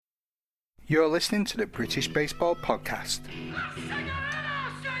You're listening to the British Baseball Podcast.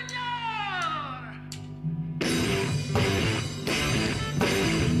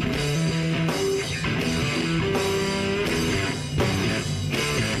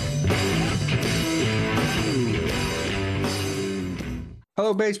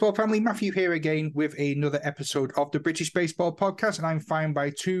 Hello, baseball family. Matthew here again with another episode of the British Baseball Podcast, and I'm found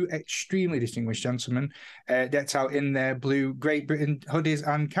by two extremely distinguished gentlemen decked out in their blue Great Britain hoodies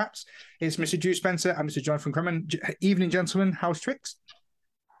and caps. It's Mr. Drew Spencer and Mr. Jonathan Crumman. Evening, gentlemen. How's tricks?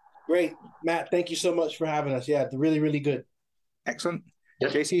 Great, Matt. Thank you so much for having us. Yeah, really, really good. Excellent.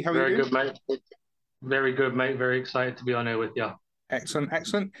 Yep. JC, how are you doing? Very good, mate. Very good, mate. Very excited to be on here with you. Excellent,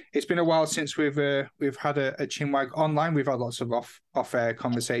 excellent. It's been a while since we've had a chinwag online. We've had lots of off-air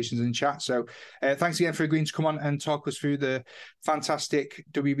conversations and chat. So thanks again for agreeing to come on and talk us through the fantastic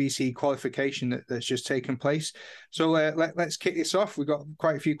WBC qualification that's just taken place. So let's kick this off. We've got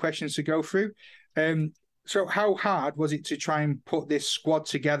quite a few questions to go through. So how hard was it to try and put this squad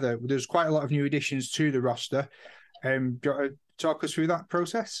together? There's quite a lot of new additions to the roster. Do you want to talk us through that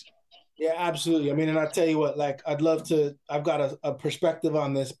process? Yeah, absolutely. I mean, and I tell you what, like, I'd love to, I've got a perspective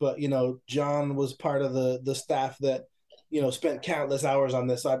on this, but, you know, John was part of the staff that, you know, spent countless hours on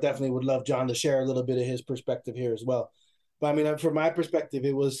this. So I definitely would love John to share a little bit of his perspective here as well. But I mean, from my perspective,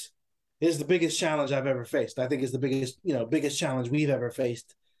 it's the biggest challenge I've ever faced. I think it's the biggest challenge we've ever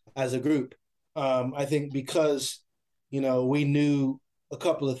faced as a group. I think because, you know, we knew a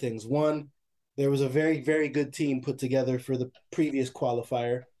couple of things. One, there was a very, very good team put together for the previous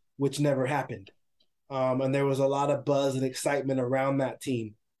qualifier, which never happened. And there was a lot of buzz and excitement around that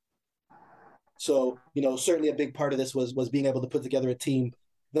team. So, you know, certainly a big part of this was being able to put together a team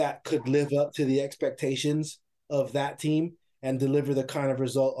that could live up to the expectations of that team and deliver the kind of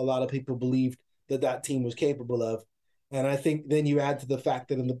result a lot of people believed that team was capable of. And I think then you add to the fact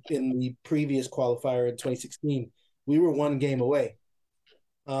that in the previous qualifier in 2016, we were one game away.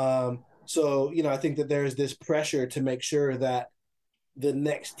 So, you know, I think that there's this pressure to make sure that the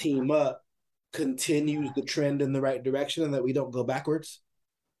next team up continues the trend in the right direction and that we don't go backwards,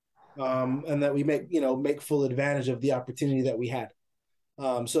 and that we make full advantage of the opportunity that we had.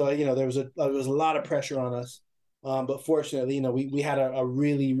 So, you know, there was a lot of pressure on us, but fortunately, you know, we had a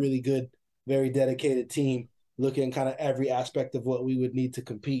really, really good, very dedicated team looking kind of every aspect of what we would need to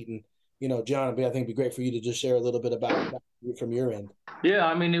compete. And, you know, John, I think it'd be great for you to just share a little bit about that from your end. Yeah,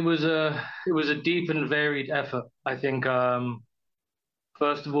 I mean, it was a deep and varied effort. I think,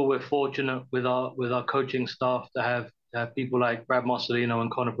 first of all, we're fortunate with our coaching staff to have people like Brad Marcelino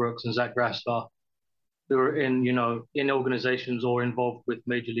and Connor Brooks and Zach Grastar, who are in organizations or involved with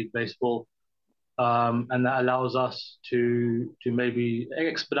Major League Baseball, and that allows us to maybe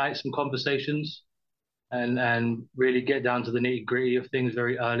expedite some conversations and really get down to the nitty gritty of things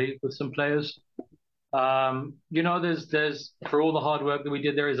very early with some players. You know, there's for all the hard work that we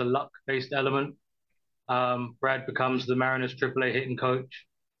did, there is a luck-based element. Brad becomes the Mariners AAA hitting coach,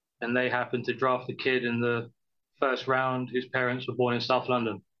 and they happen to draft a kid in the first round whose parents were born in South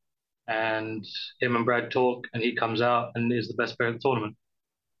London. And him and Brad talk, and he comes out and is the best player of the tournament.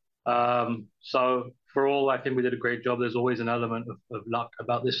 So for all, I think we did a great job. There's always an element of luck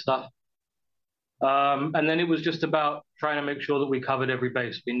about this stuff. And then it was just about trying to make sure that we covered every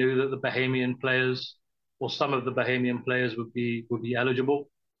base. We knew that the Bahamian players, or some of the Bahamian players, would be eligible.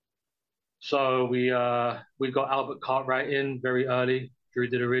 So we got Albert Cartwright in very early. Drew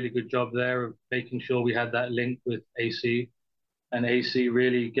did a really good job there of making sure we had that link with AC, and AC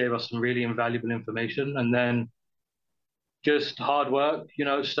really gave us some really invaluable information. And then just hard work, you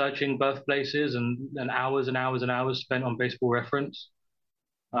know, searching birthplaces and hours and hours and hours spent on Baseball Reference.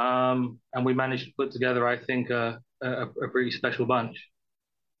 And we managed to put together, I think, a pretty special bunch.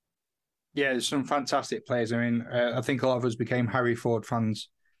 Yeah, there's some fantastic players. I mean, I think a lot of us became Harry Ford fans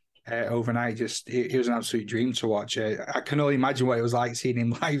overnight. Just it was an absolute dream to watch. I can only imagine what it was like seeing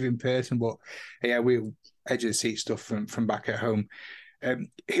him live in person. But yeah, we edge of the seat stuff from back at home.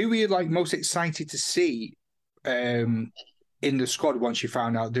 Who were you like most excited to see in the squad once you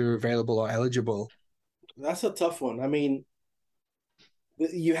found out they were available or eligible? That's a tough one. I mean,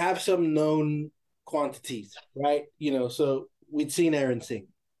 you have some known quantities, right? You know, so we'd seen Aaron Singh.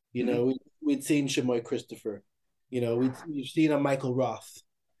 You know, we'd seen Shamoy Christopher. You know, we've seen a Michael Roth,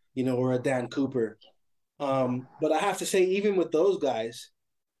 you know, or a Dan Cooper. But I have to say, even with those guys,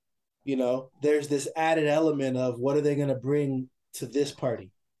 you know, there's this added element of what are they going to bring to this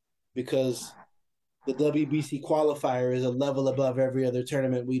party? Because the WBC qualifier is a level above every other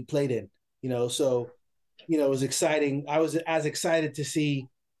tournament we'd played in, you know, so, you know, it was exciting. I was as excited to see,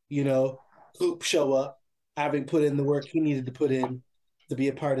 you know, Coop show up, having put in the work he needed to put in, to be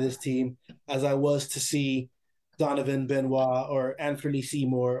a part of this team as I was to see Donovan Benoit or Anthony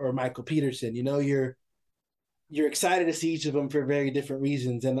Seymour or Michael Peterson. You know, you're excited to see each of them for very different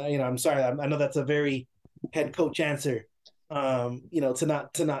reasons. And I'm sorry, I know that's a very head coach answer,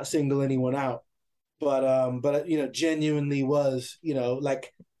 to not single anyone out, but genuinely was,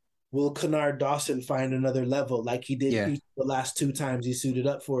 like, will Kennard Dawson find another level like he did the last 2 times he suited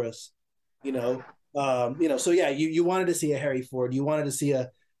up for us? So yeah, you wanted to see a Harry Ford, you wanted to see a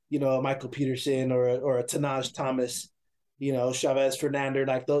Michael Peterson or a Tanaj Thomas, Chavez Fernander,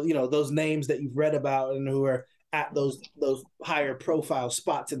 like those names that you've read about and who are at those higher profile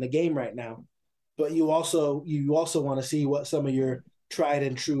spots in the game right now. But you also want to see what some of your tried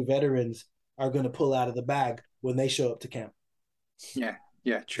and true veterans are going to pull out of the bag when they show up to camp.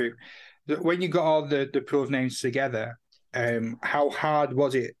 Yeah, true. When you got all the pool of names together, how hard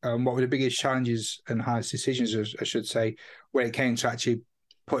was it? What were the biggest challenges and hardest decisions, I should say, when it came to actually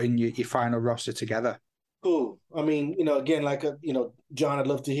putting your final roster together? Cool. I mean, again, like, John, I'd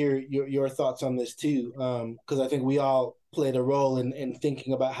love to hear your thoughts on this too, because I think we all played a role in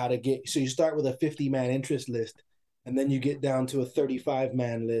thinking about how to get. So you start with a 50-man interest list, and then you get down to a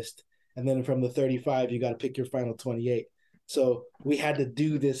 35-man list, and then from the 35, you got to pick your final 28. So we had to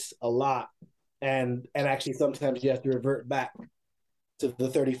do this a lot, and actually sometimes you have to revert back to the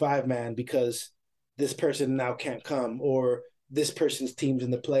 35-man because this person now can't come, or this person's team's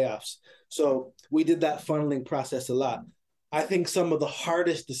in the playoffs. So we did that funneling process a lot. I think some of the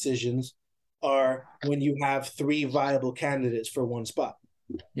hardest decisions are when you have 3 viable candidates for one spot.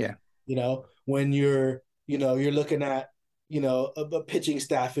 Yeah. When you're looking at, a pitching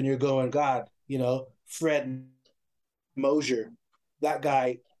staff and you're going, God, Fred Mosier, that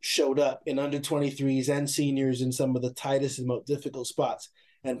guy showed up in under 23s and seniors in some of the tightest and most difficult spots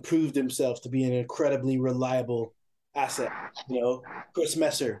and proved himself to be an incredibly reliable asset. Chris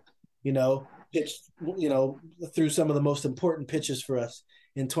Messer, pitched, through some of the most important pitches for us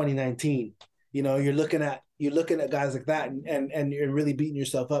in 2019. You're looking at guys like that and you're really beating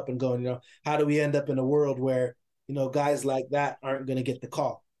yourself up and going, how do we end up in a world where, guys like that aren't going to get the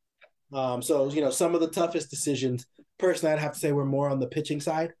call? So some of the toughest decisions, personally, I'd have to say we're more on the pitching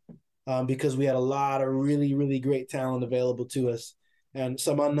side, because we had a lot of really, really great talent available to us and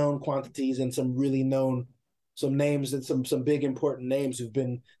some unknown quantities and some really known, some names and some big important names who've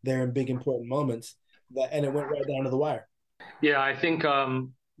been there in big important moments, and it went right down to the wire. Yeah, I think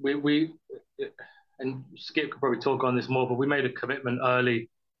we and Skip could probably talk on this more, but we made a commitment early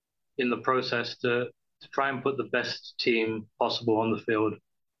in the process to try and put the best team possible on the field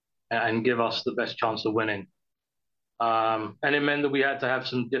and give us the best chance of winning. And it meant that we had to have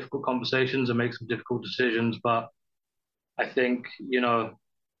some difficult conversations and make some difficult decisions. But I think, feel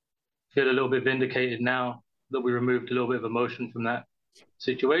a little bit vindicated now that we removed a little bit of emotion from that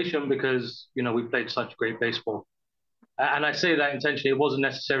situation because, we played such great baseball. And I say that intentionally. It wasn't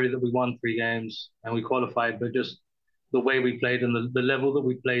necessarily that we won 3 games and we qualified, but just the way we played and the level that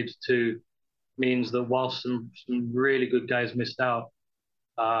we played to means that whilst some really good guys missed out,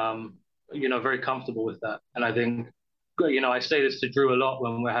 very comfortable with that. And I think, I say this to Drew a lot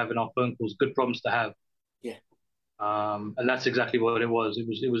when we're having our phone calls, good problems to have. Yeah. And that's exactly what it was.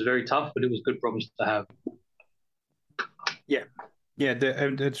 It was very tough, but it was good problems to have. Yeah. Yeah,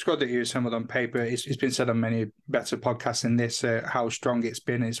 the squad that you assembled on paper, it's been said on many better podcasts than this, how strong it's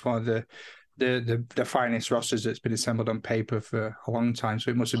been. It's one of the finest rosters that's been assembled on paper for a long time. So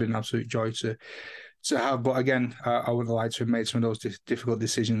it must have been an absolute joy to have. But again, I would have liked to have made some of those difficult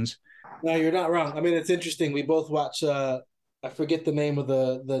decisions. No, you're not wrong. I mean, it's interesting. We both watch, I forget the name of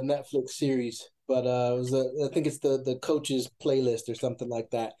the Netflix series, but I think it's the Coach's Playlist or something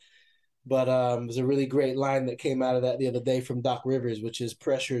like that. But it was a really great line that came out of that the other day from Doc Rivers, which is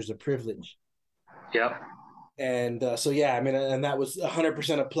pressure is a privilege. Yeah. And so, yeah, I mean, and that was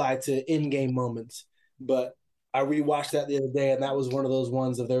 100% applied to in-game moments. But I rewatched that the other day, and that was one of those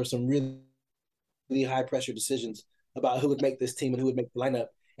ones of there were some really, really high-pressure decisions about who would make this team and who would make the lineup.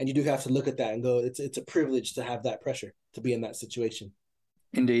 And you do have to look at that and go, it's a privilege to have that pressure, to be in that situation.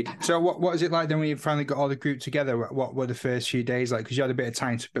 Indeed. So what is it like then when you finally got all the group together? What were the first few days like? Because you had a bit of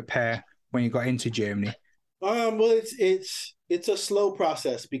time to prepare when you got into Germany. Well, it's a slow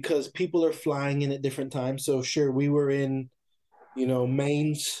process because people are flying in at different times. So sure, we were in,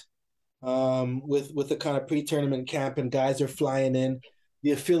 Mainz with a kind of pre-tournament camp, and guys are flying in.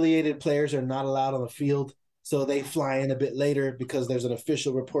 The affiliated players are not allowed on the field, so they fly in a bit later because there's an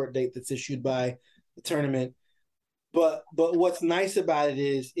official report date that's issued by the tournament. But what's nice about it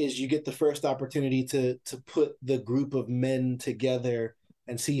is you get the first opportunity to put the group of men together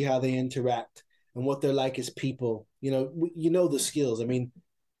and see how they interact. and what they're like as people. You know the skills. I mean,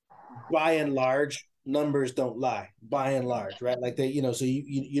 by and large, numbers don't lie. By and large, right? Like so you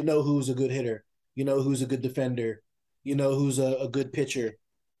know who's a good hitter, you know who's a good defender, you know who's a good pitcher.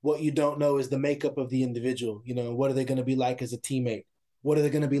 What you don't know is the makeup of the individual. What are they going to be like as a teammate? What are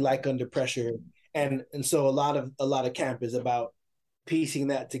they going to be like under pressure? And so a lot of camp is about piecing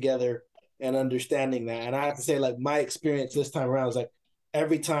that together and understanding that. And I have to say, like, my experience this time around is like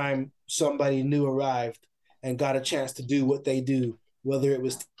every time somebody new arrived and got a chance to do what they do, whether it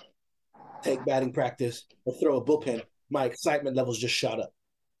was take batting practice or throw a bullpen, my excitement levels just shot up.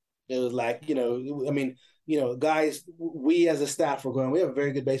 It was like, guys, we as a staff were going, we have a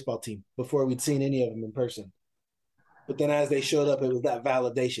very good baseball team before we'd seen any of them in person. But then as they showed up, it was that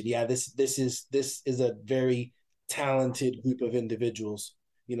validation. Yeah, this is a very talented group of individuals.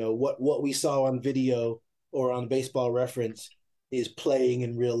 What we saw on video or on Baseball Reference is playing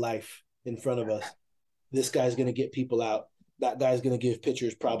in real life in front of us. This guy's going to get people out. That guy's going to give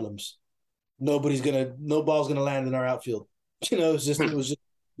pitchers problems. No ball's going to land in our outfield. It was just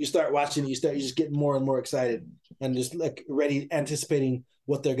you start watching it, you just getting more and more excited and just like ready, anticipating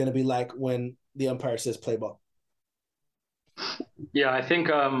what they're going to be like when the umpire says play ball. Yeah, I think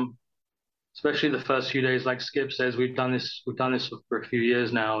especially the first few days, like Skip says, we've done this for a few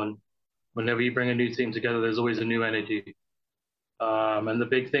years now, and whenever you bring a new team together, there's always a new energy. And the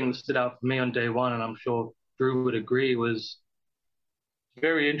big thing that stood out for me on day one, and I'm sure Drew would agree, was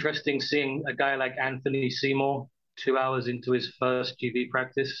very interesting seeing a guy like Anthony Seymour 2 hours into his first GB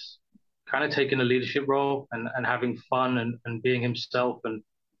practice, kind of taking a leadership role and having fun and being himself and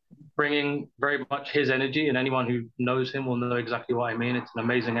bringing very much his energy. And anyone who knows him will know exactly what I mean. It's an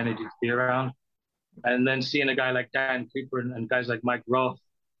amazing energy to be around. And then seeing a guy like Dan Cooper and guys like Mike Roth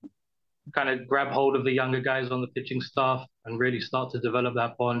kind of grab hold of the younger guys on the pitching staff and really start to develop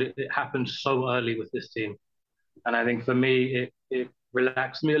that bond. It happened so early with this team. And I think for me, it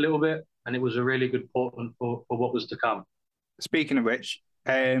relaxed me a little bit, and it was a really good portent for what was to come. Speaking of which,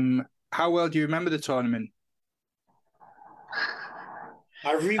 how well do you remember the tournament?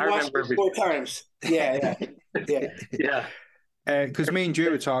 I rewatched it 4 times. Yeah. Yeah. Because me and Drew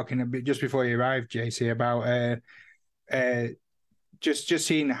were talking a bit just before you arrived, JC, about just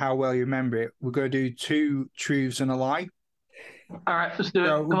seeing how well you remember it. We're going to do 2 truths and a lie. All right, let's do it.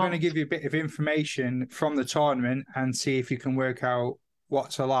 So we're going to give you a bit of information from the tournament and see if you can work out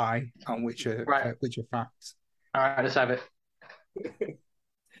what's a lie and which are facts. All right, let's have it.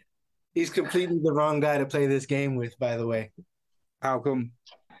 He's completely the wrong guy to play this game with, by the way. How come?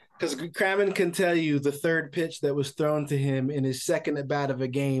 Because Crammon can tell you the third pitch that was thrown to him in his second at bat of a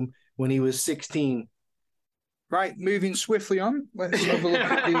game when he was 16. Right, moving swiftly on. Let's have a look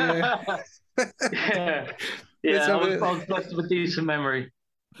at the. I was blessed with a decent memory,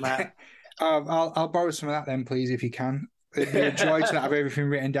 Matt. I'll borrow some of that then, please, if you can. It'd be a joy to have everything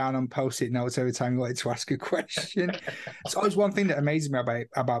written down on post-it notes every time you wanted to ask a question. It's always one thing that amazes me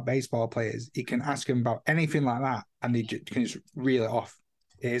about baseball players. You can ask them about anything like that, and they can just reel it off.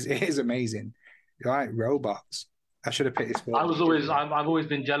 It is amazing. You're like robots. I should have picked this one. I've always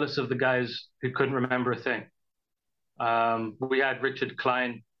been jealous of the guys who couldn't remember a thing. We had Richard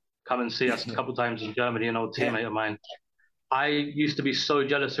Klein come and see us a couple of times in Germany, an old teammate of mine. I used to be so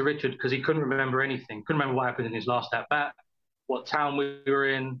jealous of Richard because he couldn't remember anything. Couldn't remember what happened in his last at-bat, what town we were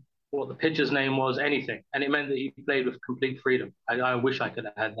in, what the pitcher's name was, anything. And it meant that he played with complete freedom. I wish I could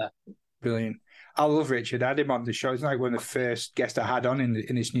have had that. Brilliant. I love Richard. I had him on the show. He's like one of the first guests I had on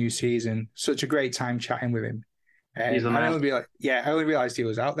in this new season. Such a great time chatting with him. He's a man. I only realised he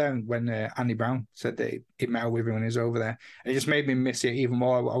was out there when Andy Brown said that he met with him when he was over there. And it just made me miss it even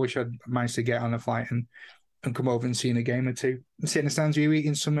more. I wish I'd managed to get on a flight and come over and see a game or two. And sit in the stands, you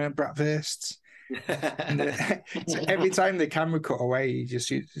eating some bratwursts. And so every time the camera cut away, you just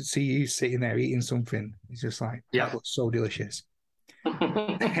see you sitting there eating something. It's just like, that looks so delicious.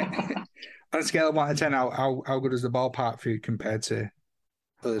 On a scale of 1 to 10, how good is the ballpark food compared to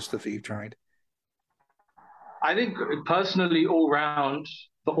other stuff that you've tried? I think personally, the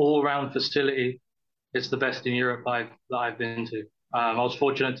all-round facility, it's the best in Europe that I've been to. I was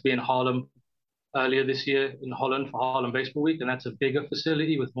fortunate to be in Haarlem earlier this year in Holland for Haarlem Baseball Week, and that's a bigger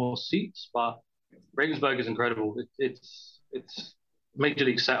facility with more seats. But Regensburg is incredible. It's major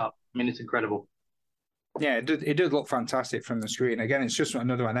league setup. I mean, it's incredible. Yeah, it did look fantastic from the screen. Again, it's just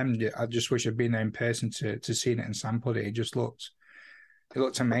another one. I just wish I'd been there in person to see it and sampled it. It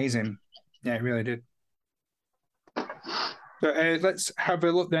looked amazing. Yeah, it really did. So let's have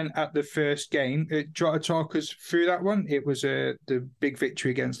a look then at the first game. Do you want to talk us through that one? It was the big victory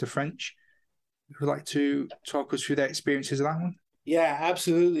against the French. Would you like to talk us through their experiences of that one? Yeah,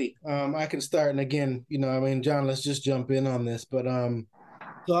 absolutely. I can start, and again, I mean, John, let's just jump in on this. But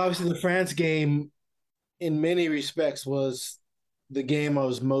so obviously the France game, in many respects, was the game I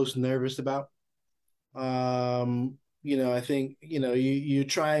was most nervous about. I think, you're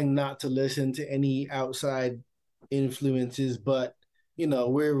trying not to listen to any outside influences, but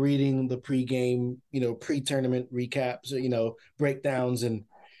we're reading the pregame, pre-tournament recaps, breakdowns, and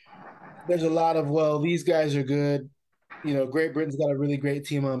there's a lot of, well, these guys are good. Great Britain's got a really great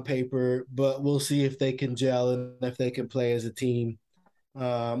team on paper, but we'll see if they can gel and if they can play as a team.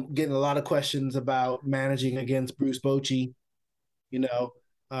 Getting a lot of questions about managing against Bruce Bochy, you know.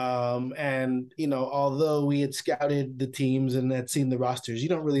 And although we had scouted the teams and had seen the rosters, you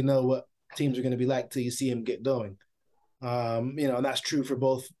don't really know what teams are going to be like till you see them get going. And that's true for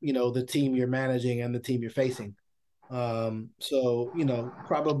both, the team you're managing and the team you're facing. So,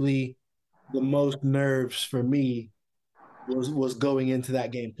 probably the most nerves for me was going into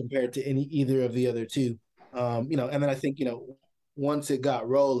that game compared to either of the other two. And then I think, once it got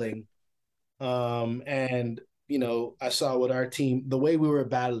rolling, and I saw what our team, the way we were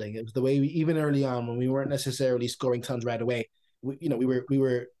battling, it was the way we, even early on when we weren't necessarily scoring tons right away, we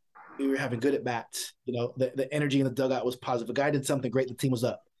were having good at bats. The energy in the dugout was positive. If a guy did something great, the team was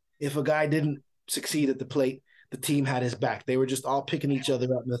up. If a guy didn't succeed at the plate, the team had his back. They were just all picking each other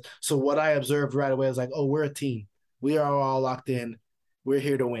up. So what I observed right away was like, oh, we're a team. We are all locked in. We're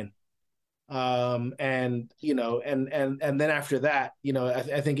here to win. And then after that,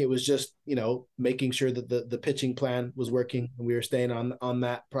 I think it was just, making sure that the pitching plan was working and we were staying on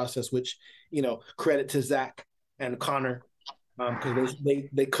that process, which, credit to Zach and Connor, because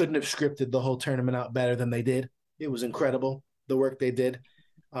they couldn't have scripted the whole tournament out better than they did. It was incredible, the work they did.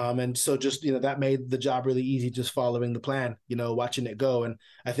 And so just, that made the job really easy, just following the plan, watching it go. And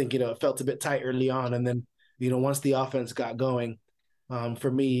I think, it felt a bit tight early on. And then, once the offense got going,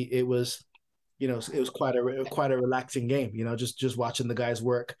 for me, it was quite a relaxing game, just watching the guys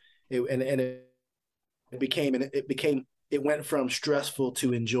work. It went from stressful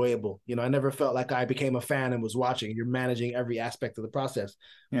to enjoyable. I never felt like I became a fan and was watching. You're managing every aspect of the process,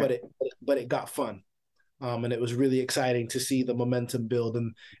 yeah. but it got fun. And it was really exciting to see the momentum build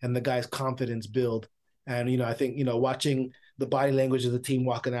and the guys' confidence build. And, I think, watching the body language of the team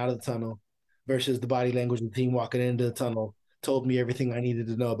walking out of the tunnel versus the body language of the team walking into the tunnel told me everything I needed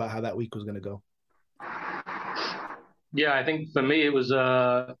to know about how that week was going to go. Yeah, I think for me it was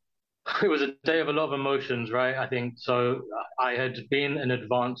a day of a lot of emotions, right? I think so. I had been an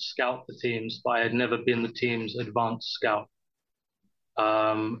advanced scout for teams, but I had never been the team's advanced scout.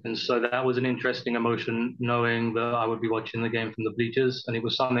 And so that was an interesting emotion, knowing that I would be watching the game from the bleachers, and it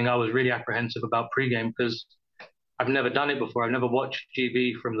was something I was really apprehensive about pregame because I've never done it before. I've never watched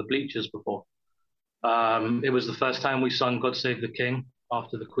GB from the bleachers before. It was the first time we sung "God Save the King"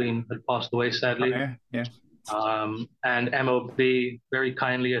 after the Queen had passed away, sadly. Oh, yeah. And MLB very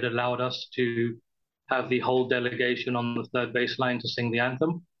kindly had allowed us to have the whole delegation on the third baseline to sing the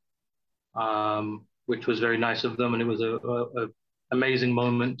anthem, which was very nice of them. And it was a amazing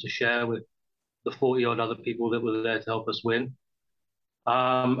moment to share with the 40 odd other people that were there to help us win.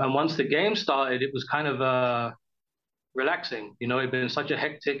 And once the game started, it was kind of relaxing. It'd been such a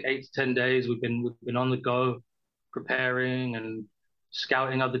hectic 8 to 10 days. We've been on the go, preparing and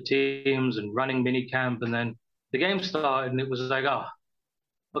scouting other teams and running mini camp, and then the game started and it was like, oh,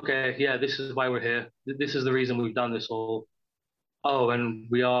 okay, yeah, this is why we're here. This is the reason we've done this all. Oh, and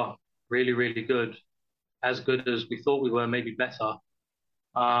we are really, really good, as good as we thought we were, maybe better.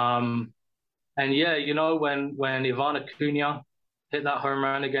 And yeah, when Ivan Acuna hit that home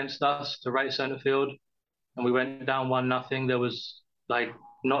run against us to right center field and we went down 1-0, there was like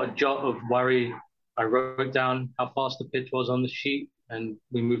not a jot of worry. I wrote down how fast the pitch was on the sheet and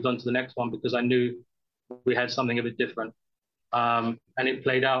we moved on to the next one because I knew we had something a bit different. And it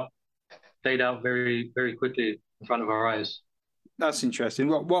played out very, very quickly in front of our eyes. That's interesting.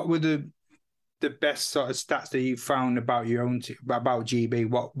 What were the best sort of stats that you found about your own about GB?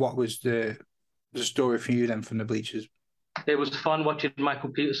 What was the story for you then from the bleachers? It was fun watching Michael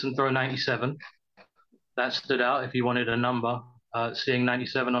Peterson throw 97. That stood out if you wanted a number. Seeing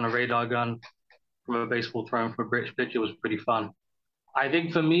 97 on a radar gun from a baseball thrown from a British pitcher was pretty fun. I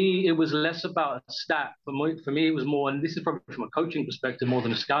think for me, it was less about a stat. For me, it was more, and this is probably from a coaching perspective more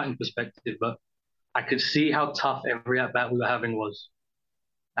than a scouting perspective, but I could see how tough every at-bat we were having was.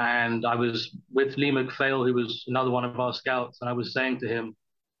 And I was with Lee McPhail, who was another one of our scouts, and I was saying to him,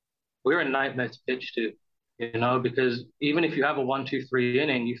 we're a nightmare to pitch to, because even if you have a 1-2-3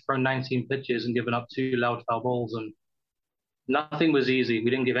 inning, you've thrown 19 pitches and given up 2 loud foul balls, and nothing was easy.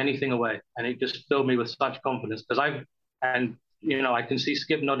 We didn't give anything away. And it just filled me with such confidence because I can see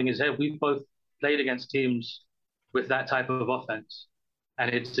Skip nodding his head. We've both played against teams with that type of offense,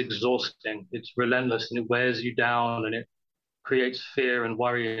 and it's exhausting. It's relentless, and it wears you down, and it creates fear and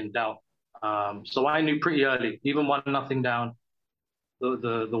worry and doubt. So I knew pretty early, even 1-0 down,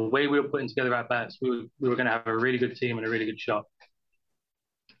 the way we were putting together our bats, we were going to have a really good team and a really good shot.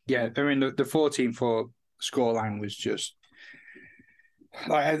 Yeah, I mean, the 14-4 scoreline was just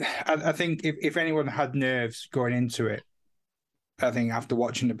like, I think if anyone had nerves going into it, I think after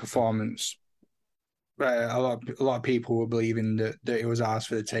watching the performance, a lot of people were believing that it was ours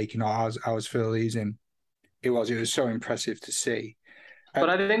for the taking or ours for the losing. It was so impressive to see. But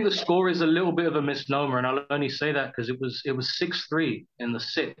I think the score is a little bit of a misnomer, and I'll only say that because it was 6-3 in the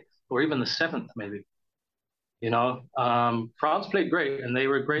 6th or even the 7th, maybe. France played great, and they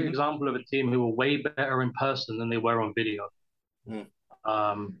were a great example of a team who were way better in person than they were on video.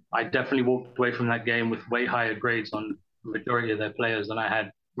 I definitely walked away from that game with way higher grades on the majority of their players than I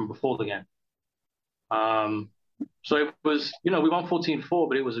had from before the game. So it was, we won 14-4,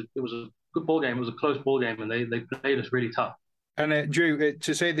 but it was a good ball game. It was a close ball game, and they played us really tough. And Drew,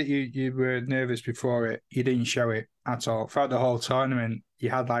 to say that you were nervous before it, you didn't show it at all. Throughout the whole tournament, you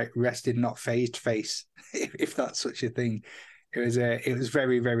had like rested, not phased face, if that's such a thing. It was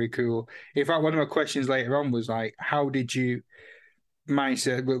very, very cool. In fact, one of my questions later on was like, how did you manage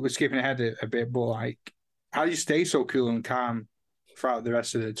to, we're skipping ahead a bit, but like, how do you stay so cool and calm throughout the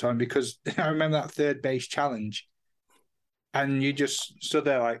rest of the time? Because I remember that third base challenge, and you just stood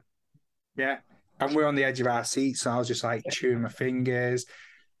there like, yeah. And we're on the edge of our seats, and I was just like chewing my fingers,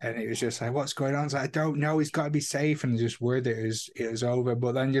 and it was just like, what's going on? I was like, I don't know. He's got to be safe, and just worried that it was over.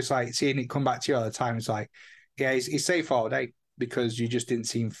 But then just like seeing it come back to you all the time, it's like, yeah, he's safe all day because you just didn't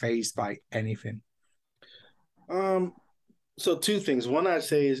seem fazed by anything. So two things. One I'd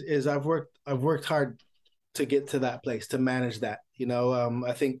say is I've worked hard to get to that place, to manage that.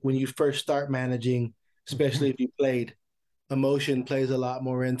 I think when you first start managing, especially if you played, emotion plays a lot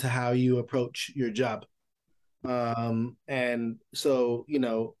more into how you approach your job. And so,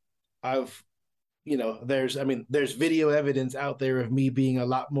 there's video evidence out there of me being a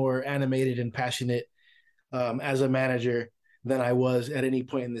lot more animated and passionate as a manager than I was at any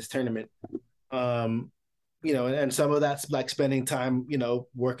point in this tournament. And some of that's like spending time,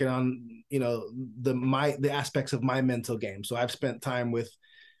 working on, the aspects of my mental game. So I've spent time with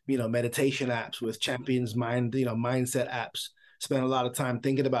meditation apps, with Champions Mind, mindset apps, spent a lot of time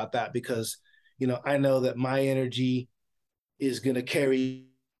thinking about that because, I know that my energy is going to carry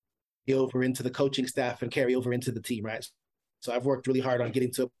over into the coaching staff and carry over into the team, right? So I've worked really hard on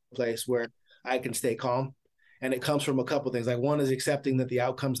getting to a place where I can stay calm. And it comes from a couple of things. Like one is accepting that the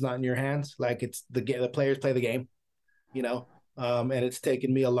outcome's not in your hands. Like it's the players play the game, and it's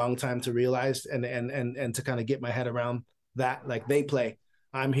taken me a long time to realize and to kind of get my head around that. Like they play.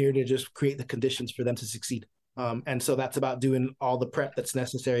 I'm here to just create the conditions for them to succeed. And so that's about doing all the prep that's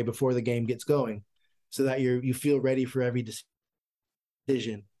necessary before the game gets going so that you feel ready for every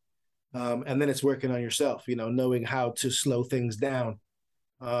decision. And then it's working on yourself, knowing how to slow things down,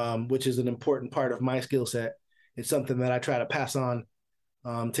 which is an important part of my skill set. It's something that I try to pass on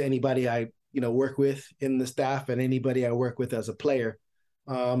to anybody I, work with in the staff and anybody I work with as a player.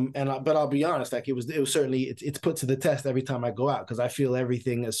 But I'll be honest, like it was certainly, it's put to the test every time I go out because I feel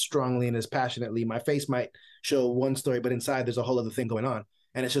everything as strongly and as passionately. My face might show one story, but inside there's a whole other thing going on.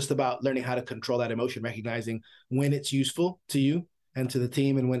 And it's just about learning how to control that emotion, recognizing when it's useful to you and to the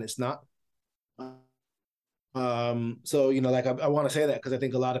team and when it's not. So, I want to say that because I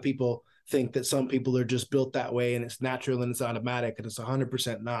think a lot of people think that some people are just built that way and it's natural and it's automatic, and it's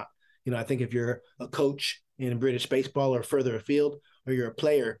 100% not. I think if you're a coach in British baseball or further afield, or you're a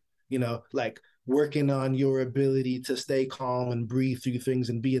player, working on your ability to stay calm and breathe through things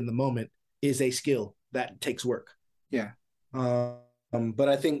and be in the moment is a skill that takes work. Yeah. But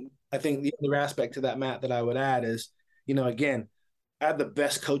I think the other aspect to that, Matt, that I would add is, again, I had the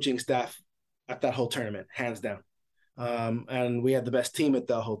best coaching staff at that whole tournament, hands down. And we had the best team at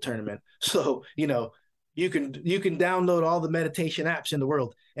the whole tournament. So, you can download all the meditation apps in the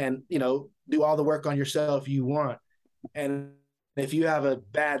world and, do all the work on yourself you want. And if you have a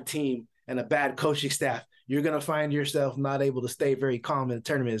bad team and a bad coaching staff, you're going to find yourself not able to stay very calm in the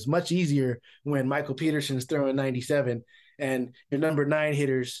tournament. It's much easier when Michael Peterson's throwing 97 and your number 9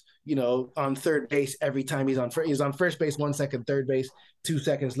 hitters, on third base every time he's on first base 1 second, third base 2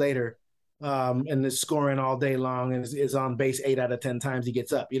 seconds later, and is scoring all day long and is on base 8 out of 10 times he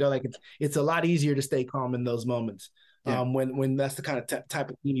gets up. It's a lot easier to stay calm in those moments. Yeah. When that's the kind of type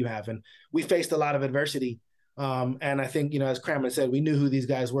of team you have. And we faced a lot of adversity And I think, as Kramer said, we knew who these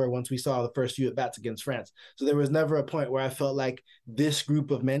guys were once we saw the first few at bats against France. So there was never a point where I felt like this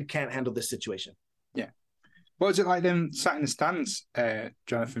group of men can't handle this situation. Yeah. What was it like them sat in the stands,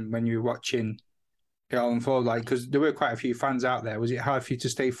 Jonathan, when you were watching it all unfold? Like, because there were quite a few fans out there. Was it hard for you to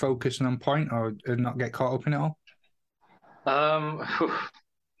stay focused and on point, or not get caught up in it all?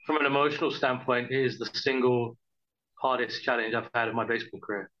 From an emotional standpoint, it is the single hardest challenge I've had in my baseball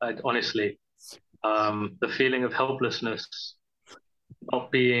career. Honestly, the feeling of helplessness,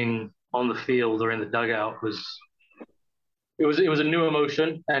 not being on the field or in the dugout was a new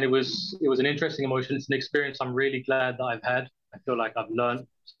emotion, and it was an interesting emotion. It's an experience I'm really glad that I've had. I feel like I've learned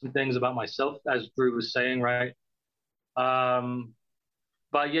some things about myself, as Drew was saying, right?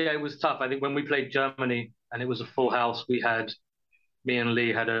 But yeah, it was tough. I think when we played Germany and it was a full house, me and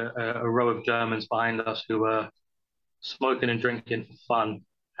Lee had a row of Germans behind us who were smoking and drinking for fun,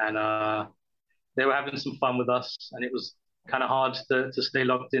 and they were having some fun with us, and it was kind of hard to stay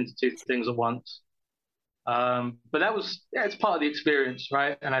locked into two things at once. But that was, it's part of the experience,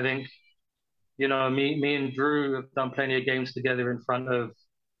 right? And I think, me and Drew have done plenty of games together in front of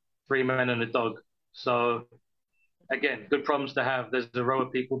 3 men and a dog. So again, good problems to have. There's a row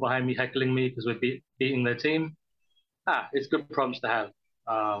of people behind me heckling me because we're beating their team. It's good problems to have.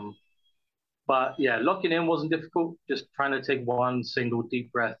 But yeah, locking in wasn't difficult. Just trying to take one single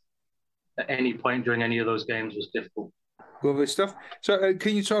deep breath at any point during any of those games was difficult. Lovely stuff. So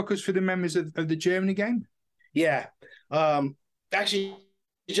can you talk us through the memories of the Germany game? Yeah. Actually,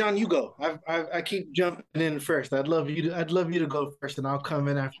 John, you go. I keep jumping in first. I'd love you to go first, and I'll come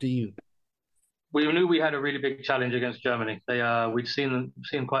in after you. We knew we had a really big challenge against Germany. We'd seen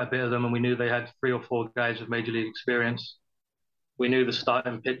quite a bit of them, and we knew they had 3 or 4 guys with major league experience. We knew the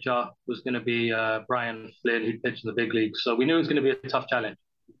starting pitcher was going to be Brian Flynn, who'd pitched in the big leagues. So we knew it was going to be a tough challenge.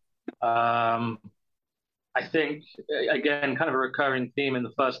 I think, again, kind of a recurring theme in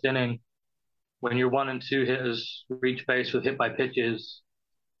the first inning, when your 1 and 2 hitters reach base with hit by pitches,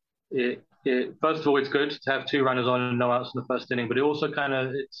 first of all, it's good to have 2 runners on and no outs in the first inning, but it also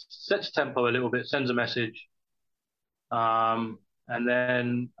it sets tempo a little bit, sends a message. And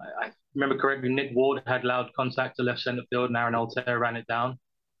then I remember correctly, Nick Ward had loud contact to left center field, and Aaron Altair ran it down.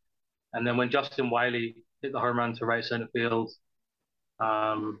 And then when Justin Wiley hit the home run to right center field,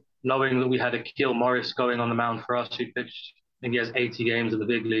 knowing that we had Akil Morris going on the mound for us, who pitched, I think he has 80 games in the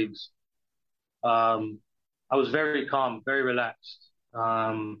big leagues. I was very calm, very relaxed.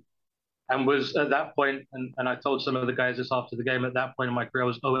 And was at that point, and I told some of the guys this after the game, at that point in my career, I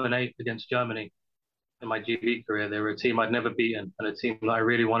was 0-8 against Germany in my GB career. They were a team I'd never beaten and a team that I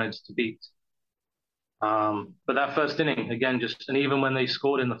really wanted to beat. But that first inning, again, and even when they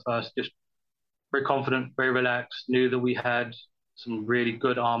scored in the first, just very confident, very relaxed, knew that we had some really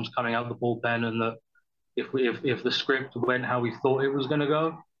good arms coming out of the bullpen, and that if the script went how we thought it was going to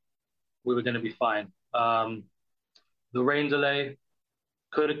go, we were going to be fine. The rain delay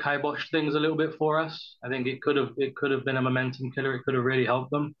could have kiboshed things a little bit for us. I think it could have been a momentum killer. It could have really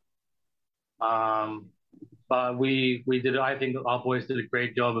helped them. But we did. I think our boys did a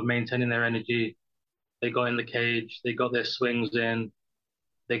great job of maintaining their energy. They got in the cage. They got their swings in.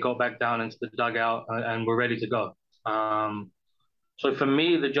 They got back down into the dugout and were ready to go. So for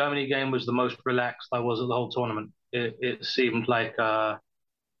me, the Germany game was the most relaxed I was at the whole tournament. It seemed like, I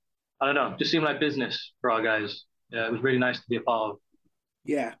don't know, just seemed like business for our guys. Yeah, it was really nice to be a part of.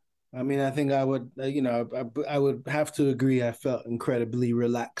 Yeah. I mean, I think I would, I would have to agree. I felt incredibly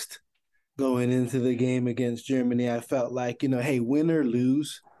relaxed going into the game against Germany. I felt like, hey, win or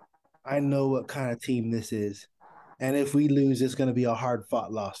lose, I know what kind of team this is. And if we lose, it's going to be a hard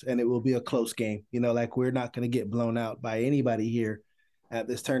fought loss, and it will be a close game. Like, we're not going to get blown out by anybody here at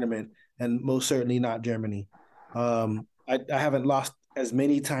this tournament, and most certainly not Germany. I haven't lost as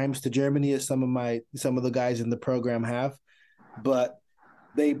many times to Germany as some of the guys in the program have, but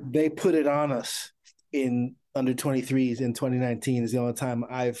they put it on us in under 23s in 2019 is the only time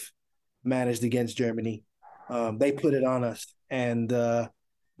I've managed against Germany. They put it on us, and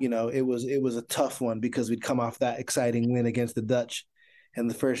it was a tough one because we'd come off that exciting win against the Dutch in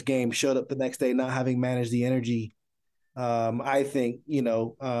the first game, showed up the next day not having managed the energy. I think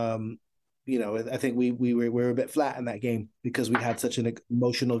I think we were a bit flat in that game because we had such an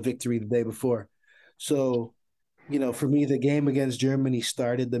emotional victory the day before. So, for me, the game against Germany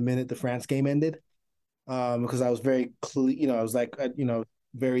started the minute the France game ended, because I was very clear. I was like,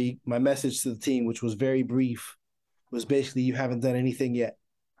 my message to the team, which was very brief, was basically, you haven't done anything yet.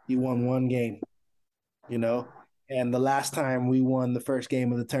 You won one game, and the last time we won the first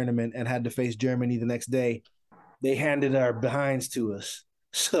game of the tournament and had to face Germany the next day, they handed our behinds to us.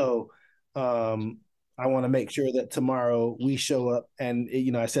 So I I want to make sure that tomorrow we show up. And,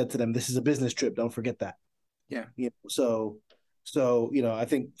 I said to them, this is a business trip. Don't forget that. Yeah. So, I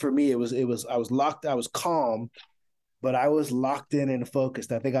think for me, I was locked, I was calm, but I was locked in and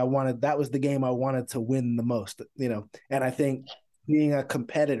focused. I think that was the game I wanted to win the most, and I think being a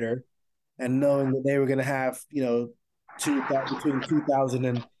competitor and knowing that they were going to have, between 2,000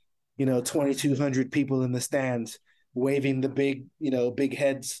 and, 2,200 people in the stands waving the big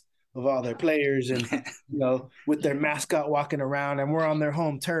heads of all their players and, with their mascot walking around, and we're on their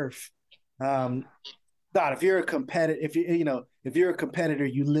home turf. God, if you're a competitor, if you're a competitor,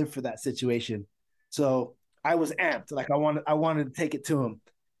 you live for that situation. So I was amped. Like I wanted to take it to him.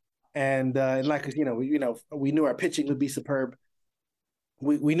 And we knew our pitching would be superb.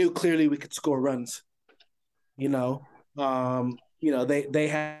 We knew clearly we could score runs. They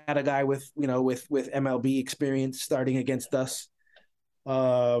had a guy with MLB experience starting against us.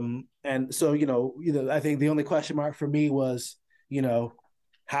 And so, I think the only question mark for me was,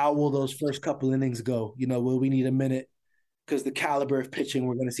 how will those first couple innings go? Will we need a minute? Because the caliber of pitching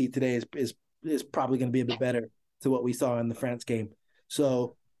we're going to see today is probably going to be a bit better to what we saw in the France game.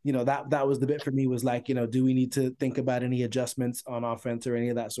 So, that was the bit for me, was like, do we need to think about any adjustments on offense or any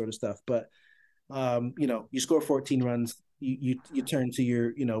of that sort of stuff? But, you score 14 runs, you turn to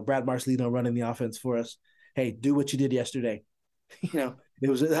your, Brad Marcelino running the offense for us. Hey, do what you did yesterday. It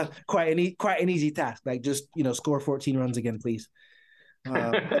was quite an easy task. Like, just, score 14 runs again, please.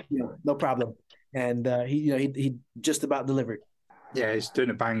 No problem. And he just about delivered. Yeah, he's doing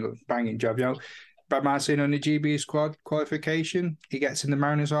a banging job. Brad Marcelino on the GB squad qualification. He gets in the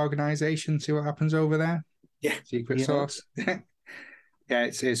Mariners organization. See what happens over there. Yeah, secret sauce. Yeah,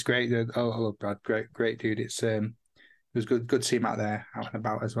 it's great. I love Brad. Great dude. It was good to see him out there, out and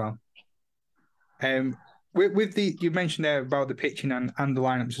about as well. With you mentioned there about the pitching and the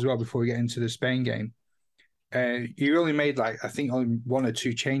lineups as well before we get into the Spain game. You only made I think only one or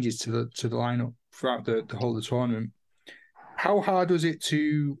two changes to the lineup throughout the whole of the tournament. How hard was it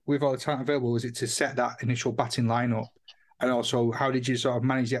with all the talent available, was it to set that initial batting lineup? And also, how did you sort of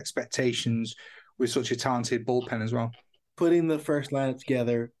manage the expectations with such a talented bullpen as well? Putting the first lineup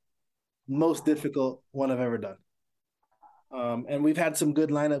together, most difficult one I've ever done. And we've had some good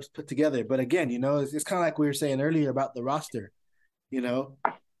lineups put together, but again, it's kind of like we were saying earlier about the roster. You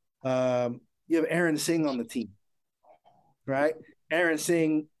have Aaron Singh on the team, right? Aaron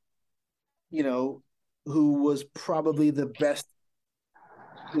Singh, who was probably the best,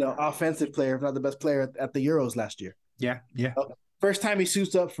 offensive player, if not the best player at the Euros last year. Yeah. First time he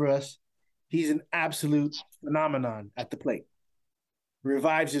suits up for us, he's an absolute phenomenon at the plate.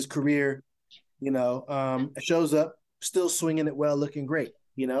 Revives his career, shows up, still swinging it well, looking great.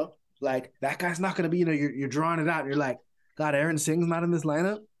 Like, that guy's not going to be, you're drawing it out. And you're like, God, Aaron Singh's not in this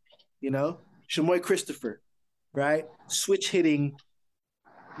lineup. Shamoy Christopher, right? Switch hitting,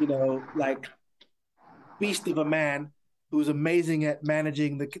 beast of a man who was amazing at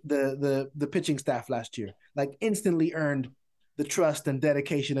managing the pitching staff last year. Like, instantly earned the trust and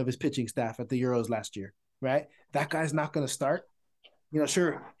dedication of his pitching staff at the Euros last year, right? That guy's not going to start.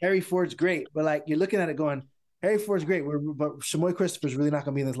 Sure, Harry Ford's great, but you're looking at it going, Harry Ford's great, but Shamoy Christopher's really not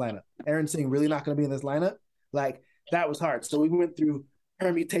going to be in this lineup. Aaron Singh really not going to be in this lineup. That was hard. So we went through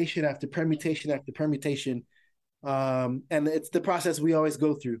permutation after permutation after permutation. And it's the process we always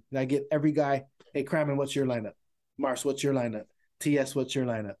go through. And I get every guy, hey, Crammon, what's your lineup? Mars, what's your lineup? TS, what's your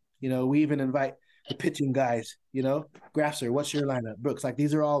lineup? We even invite the pitching guys, Grafser, what's your lineup? Brooks,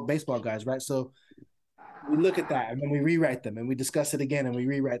 these are all baseball guys, right? So we look at that and then we rewrite them and we discuss it again and we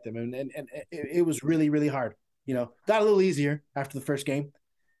rewrite them. And it was really, really hard. Got a little easier after the first game.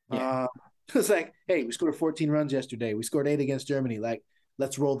 Yeah. It's like, hey, we scored 14 runs yesterday. We scored 8 against Germany.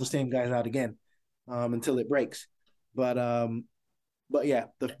 Let's roll the same guys out again until it breaks. But yeah,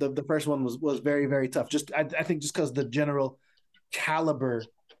 the first one was very, very tough. I think just because the general caliber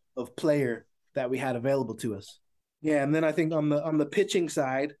of player that we had available to us. Yeah, and then I think on the pitching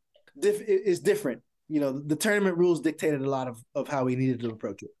side, is different. The tournament rules dictated a lot of how we needed to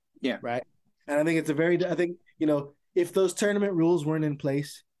approach it. Yeah. Right. And I think if those tournament rules weren't in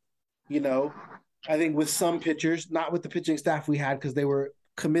place, I think with some pitchers, not with the pitching staff we had, because they were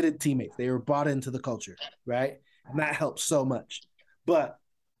committed teammates. They were bought into the culture, right? And that helps so much. But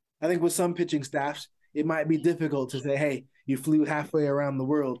I think with some pitching staffs, it might be difficult to say, hey, you flew halfway around the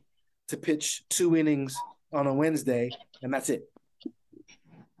world to pitch 2 innings on a Wednesday, and that's it.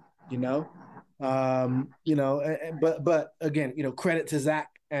 But again, credit to Zach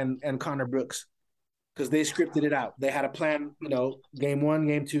and Connor Brooks, because they scripted it out. They had a plan, game 1,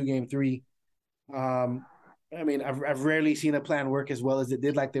 game 2, game 3. I mean, I've rarely seen a plan work as well as it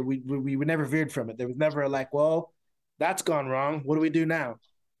did. Like that, we never veered from it. There was never a like, well, that's gone wrong. What do we do now?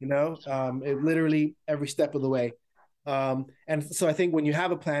 It literally every step of the way. And so I think when you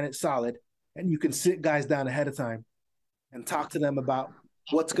have a plan, it's solid, and you can sit guys down ahead of time and talk to them about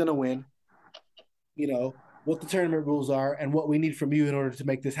what's going to win, what the tournament rules are, and what we need from you in order to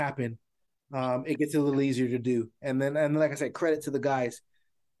make this happen. It gets a little easier to do. And like I said, credit to the guys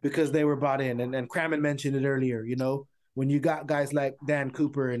because they were bought in. And Crammon mentioned it earlier, when you got guys like Dan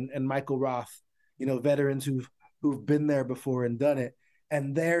Cooper and Michael Roth, veterans who've been there before and done it,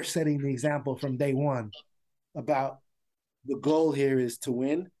 and they're setting the example from day one about the goal here is to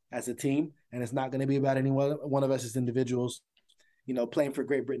win as a team, and it's not going to be about any one of us as individuals. Playing for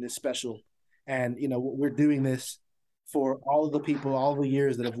Great Britain is special. And, we're doing this for all of the people, all the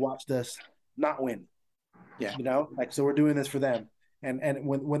years that have watched us not win. Yeah. So we're doing this for them. And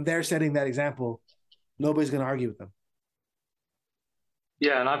when they're setting that example, nobody's going to argue with them.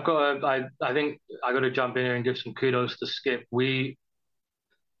 Yeah, and I think I got to jump in here and give some kudos to Skip.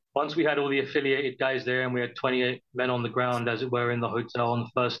 Once we had all the affiliated guys there and we had 28 men on the ground, as it were, in the hotel on the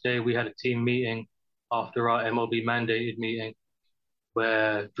first day, we had a team meeting after our MLB mandated meeting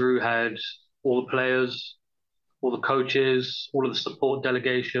where Drew had all the players, all the coaches, all of the support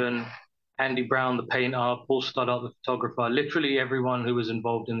delegation, Andy Brown, the painter, Paul Stoddart, the photographer, literally everyone who was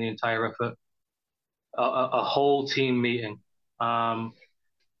involved in the entire effort, a whole team meeting.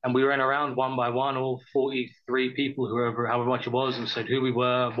 And we ran around one by one, all 43 people, however much it was, and said who we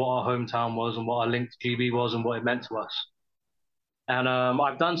were, what our hometown was, and what our link to GB was, and what it meant to us. And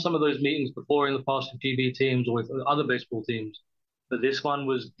I've done some of those meetings before in the past with GB teams or with other baseball teams, but this one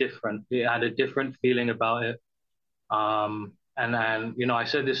was different. It had a different feeling about it. And I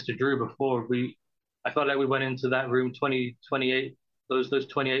said this to Drew before. I felt like we went into that room 28. Those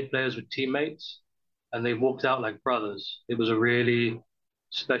 28 players were teammates, and they walked out like brothers. It was a really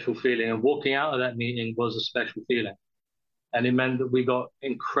special feeling, and walking out of that meeting was a special feeling, and it meant that we got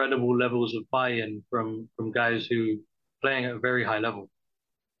incredible levels of buy-in from guys who playing at a very high level.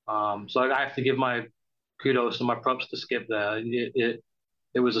 So I have to give my kudos and my props to Skip there.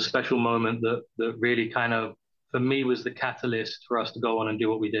 It was a special moment that really kind of, for me, was the catalyst for us to go on and do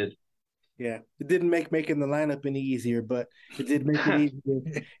what we did. Yeah, it didn't make making the lineup any easier, but it did make it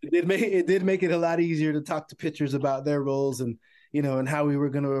easier. It did make it a lot easier to talk to pitchers about their roles and and how we were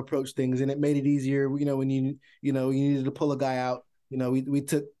going to approach things, and it made it easier. When you needed to pull a guy out. We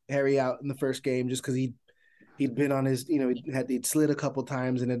took Harry out in the first game just because he'd been on his he'd slid a couple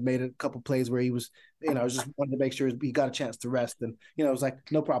times and had made a couple plays where he was I was just wanted to make sure he got a chance to rest, and it was like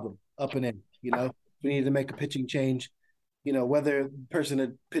no problem, up and in. We needed to make a pitching change. Whether the person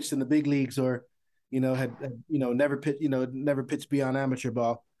had pitched in the big leagues or, had never pitched beyond amateur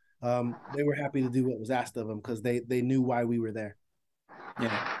ball, they were happy to do what was asked of them because they knew why we were there.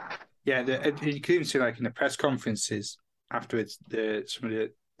 Yeah. You could even see like in the press conferences afterwards, some of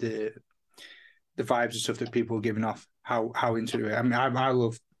the vibes and stuff that people were giving off, how into it. I mean, I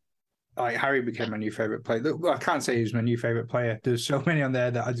love. Like Harry became my new favorite player. Well, I can't say he's my new favorite player. There's so many on there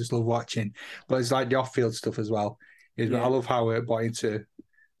that I just love watching. But it's like the off-field stuff as well. I love how it brought into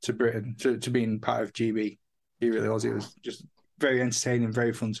Britain to being part of GB. It really was. It was just very entertaining,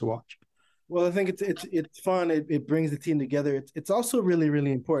 very fun to watch. Well, I think it's fun. It brings the team together. It's also really,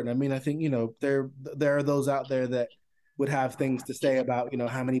 really important. I mean, I think there are those out there that would have things to say about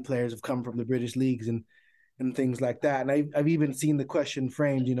how many players have come from the British leagues and things like that. And I've even seen the question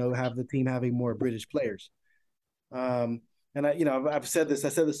framed, have the team having more British players. And I've said this. I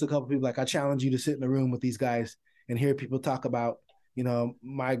said this to a couple of people. Like, I challenge you to sit in a room with these guys and hear people talk about,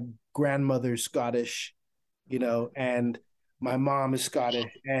 my grandmother's Scottish, and my mom is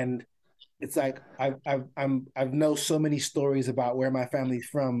Scottish, and it's like I've know so many stories about where my family's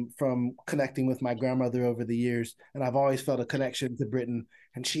from connecting with my grandmother over the years, and I've always felt a connection to Britain.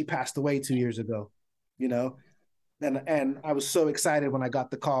 And she passed away 2 years ago. And I was so excited when I got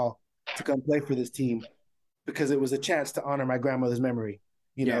the call to come play for this team because it was a chance to honor my grandmother's memory,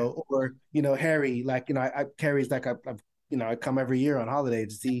 or Harry, like, Harry's like, I come every year on holiday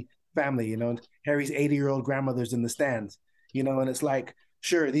to see family, and Harry's 80-year-old grandmother's in the stands, and it's like,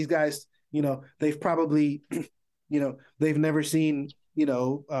 sure, these guys, they've probably, they've never seen,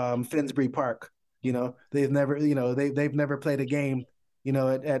 Finsbury Park, they've never, they've never played a game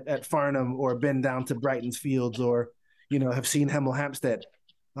at Farnham or been down to Brighton's Fields or, have seen Hemel Hempstead.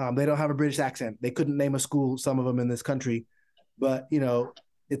 They don't have a British accent. They couldn't name a school, some of them in this country. But,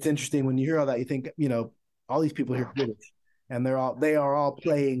 it's interesting when you hear all that, you think, all these people here are British and they are all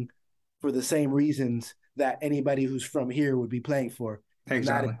playing for the same reasons that anybody who's from here would be playing for.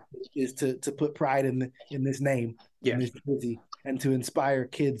 Exactly. And that is to put pride in this name, in this jersey, and to inspire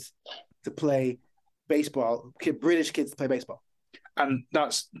kids to play baseball, British kids to play baseball. And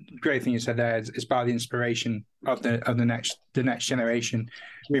that's the great thing you said there. It's about the inspiration of the next generation.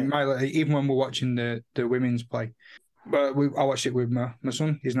 Yeah. Even when we're watching the women's play, but I watched it with my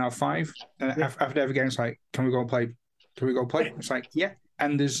son. He's now 5, and after every game, it's like, can we go play? Can we go play? It's like, yeah.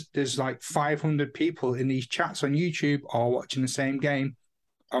 And there's like 500 people in these chats on YouTube all watching the same game.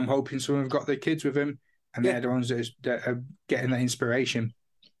 I'm hoping someone have got their kids with them, and they're the ones that are getting that inspiration.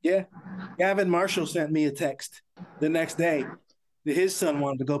 Yeah, Gavin Marshall sent me a text the next day. His son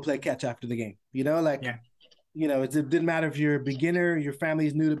wanted to go play catch after the game. You know, like, you know, it didn't matter if you're a beginner, your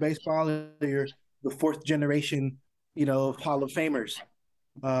family's new to baseball, or you're the 4th generation, you know, Hall of Famers.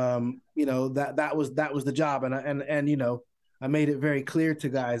 You know, that was the job, and you know, I made it very clear to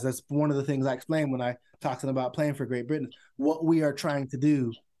guys. That's one of the things I explained when I talked to them about playing for Great Britain. What we are trying to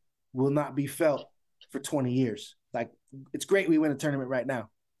do will not be felt for 20 years. Like, it's great we win a tournament right now.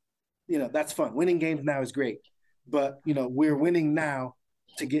 You know, that's fun. Winning games now is great. But, you know, we're winning now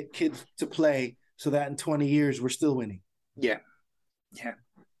to get kids to play so that in 20 years we're still winning. Yeah. Yeah.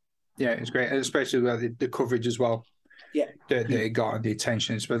 Yeah, it's great. Especially with the coverage as well. Yeah. They got the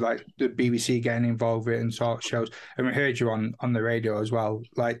attention. It's like the BBC getting involved with it and talk shows. And we heard you on the radio as well.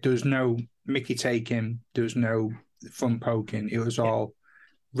 Like, there was no Mickey taking, there was no fun poking. It was all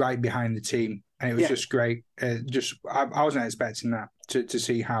right behind the team. And it was just great. I wasn't expecting that to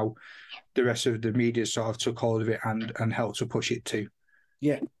see how the rest of the media sort of took hold of it and helped to push it too.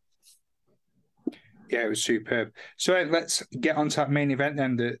 Yeah. Yeah, it was superb. So let's get on to that main event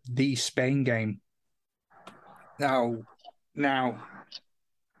then, the Spain game. Now,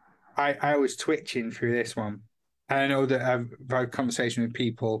 I was twitching through this one. And I know that I've had conversation with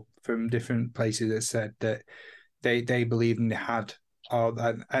people from different places that said that they believed and they had.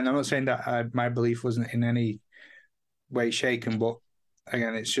 And I'm not saying that my belief wasn't in any way shaken, but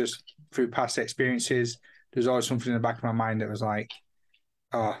again, it's just through past experiences. There's always something in the back of my mind that was like,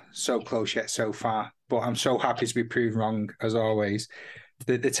 oh, so close yet so far. But I'm so happy to be proved wrong, as always.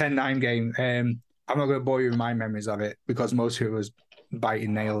 The 10-9 game, I'm not going to bore you with my memories of it because most of it was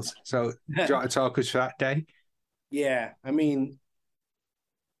biting nails. So do you want to talk us for that day? Yeah, I mean,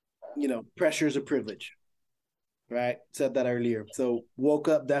 you know, pressure is a privilege, right? Said that earlier. So woke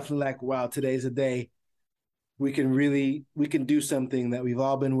up definitely like, wow, today's a day we can do something that we've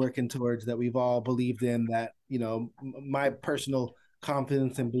all been working towards, that we've all believed in, that, you know, my personal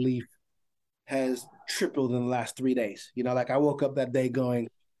confidence and belief has tripled in the last 3 days. You know, like I woke up that day going,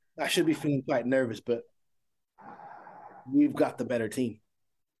 I should be feeling quite nervous, but we've got the better team.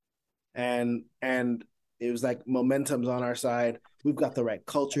 And it was like momentum's on our side. We've got the right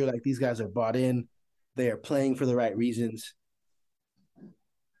culture. Like, these guys are bought in. They are playing for the right reasons.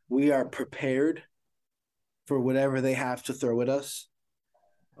 We are prepared for whatever they have to throw at us.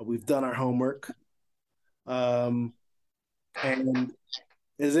 We've done our homework. And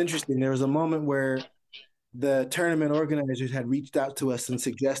it's interesting. There was a moment where the tournament organizers had reached out to us and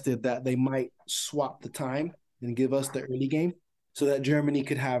suggested that they might swap the time and give us the early game so that Germany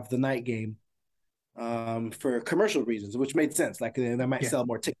could have the night game for commercial reasons, which made sense. Like, they might sell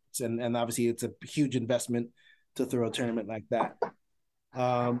more tickets, and obviously it's a huge investment to throw a tournament like that.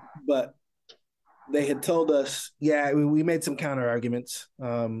 But they had told us, we made some counter arguments.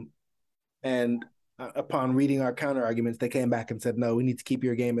 And upon reading our counter arguments, they came back and said, no, we need to keep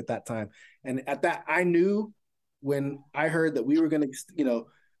your game at that time. And at that, I knew when I heard that we were going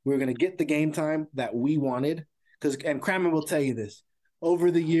to get the game time that we wanted, and Crammon will tell you this,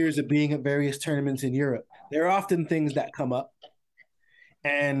 over the years of being at various tournaments in Europe, there are often things that come up.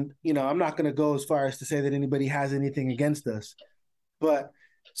 And, you know, I'm not going to go as far as to say that anybody has anything against us, but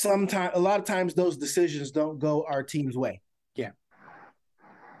a lot of times those decisions don't go our team's way. Yeah.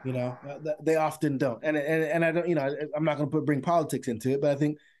 You know, they often don't. And I don't, you know, I'm not going to bring politics into it, but I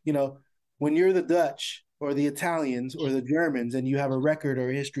think, you know, when you're the Dutch or the Italians or the Germans and you have a record or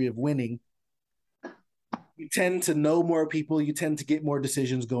a history of winning, you tend to know more people, you tend to get more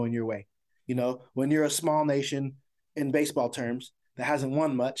decisions going your way. You know, when you're a small nation in baseball terms that hasn't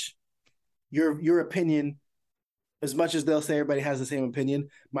won much, your opinion, as much as they'll say everybody has the same opinion,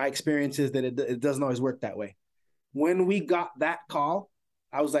 my experience is that it doesn't always work that way. When we got that call,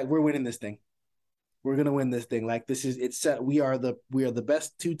 I was like, we're winning this thing. We're going to win this thing. Like, it's set. We are the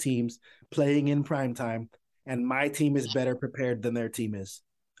best two teams playing in prime time, and my team is better prepared than their team is.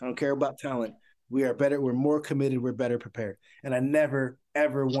 I don't care about talent. We are better. We're more committed. We're better prepared. And I never,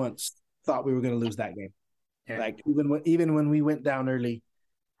 ever once thought we were going to lose that game. Yeah. Like, even when we went down early,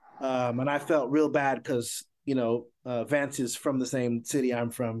 and I felt real bad because Vance is from the same city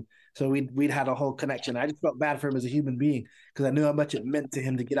I'm from. So we'd had a whole connection. I just felt bad for him as a human being because I knew how much it meant to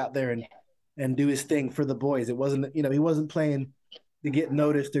him to get out there and do his thing for the boys. It wasn't, he wasn't playing to get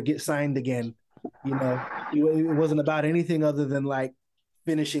noticed or get signed again. It wasn't about anything other than like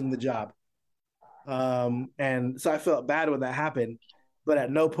finishing the job. And so I felt bad when that happened, but at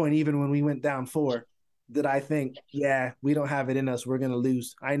no point, even when we went down 4, did I think, yeah, we don't have it in us, we're going to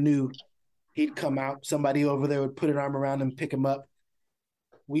lose. I knew he'd come out, somebody over there would put an arm around him, pick him up.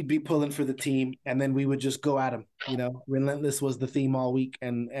 We'd be pulling for the team, and then we would just go at him. Relentless was the theme all week,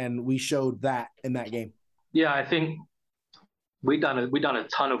 and we showed that in that game. Yeah, I think we done a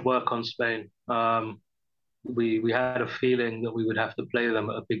ton of work on Spain. We had a feeling that we would have to play them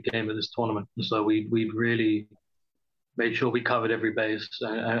at a big game at this tournament, and so we really made sure we covered every base.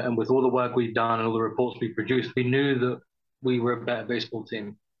 And with all the work we'd done and all the reports we produced, we knew that we were a better baseball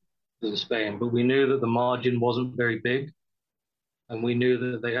team than Spain, but we knew that the margin wasn't very big. And we knew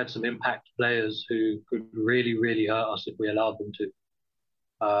that they had some impact players who could really, really hurt us if we allowed them to.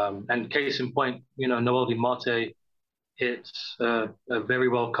 And case in point, Noelvi Marte hits a very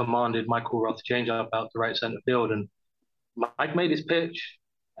well commanded Michael Roth changeup out to right center field, and Mike made his pitch,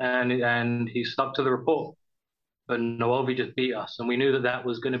 and he stuck to the report. But Noelvi just beat us, and we knew that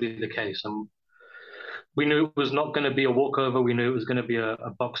was going to be the case. And we knew it was not going to be a walkover. We knew it was going to be a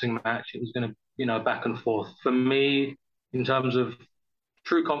boxing match. It was going to, back and forth. For me, in terms of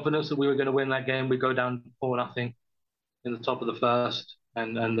true confidence that we were going to win that game, we go down 4-0 in the top of the first,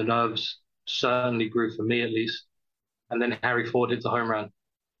 and the nerves certainly grew for me at least. And then Harry Ford hits a home run,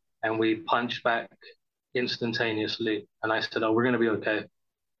 and we punched back instantaneously. And I said, "Oh, we're going to be okay.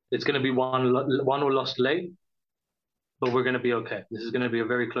 It's going to be one or lost late, but we're going to be okay. This is going to be a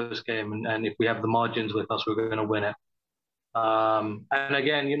very close game, and if we have the margins with us, we're going to win it." And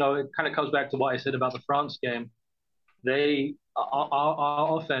again, it kind of comes back to what I said about the France game.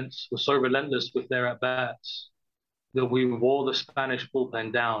 Our offense was so relentless with their at-bats that we wore the Spanish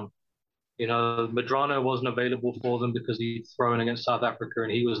bullpen down. Medrano wasn't available for them because he'd thrown against South Africa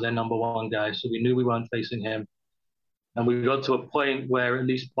and he was their number 1 guy. So we knew we weren't facing him. And we got to a point where, at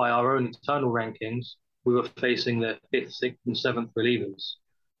least by our own internal rankings, we were facing their 5th, 6th, and 7th relievers.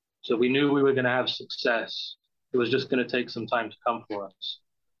 So we knew we were going to have success. It was just going to take some time to come for us.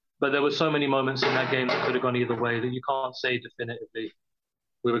 But there were so many moments in that game that could have gone either way that you can't say definitively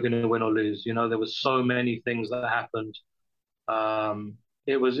we were going to win or lose. There were so many things that happened.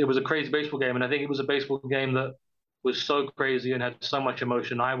 It was a crazy baseball game, and I think it was a baseball game that was so crazy and had so much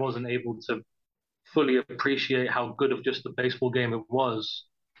emotion. I wasn't able to fully appreciate how good of just a baseball game it was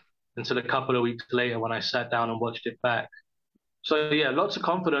until a couple of weeks later when I sat down and watched it back. So yeah, lots of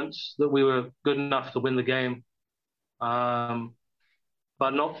confidence that we were good enough to win the game.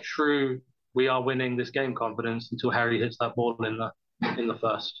 But not true, we are winning this game confidence until Harry hits that ball in the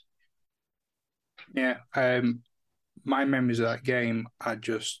first. Yeah, my memories of that game are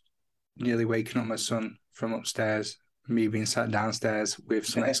just nearly waking up my son from upstairs, me being sat downstairs with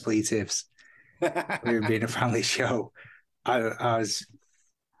some expletives. We've been a family show. I was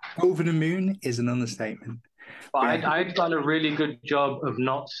over the moon is an understatement. I'd done a really good job of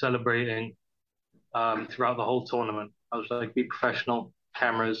not celebrating throughout the whole tournament. I was like, be professional,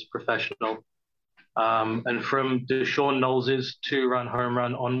 cameras, professional. And from Deshaun Knowles' 2-run home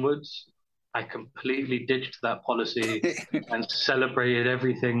run onwards, I completely ditched that policy and celebrated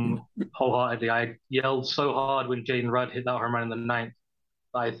everything wholeheartedly. I yelled so hard when Jaden Rudd hit that home run in the 9th.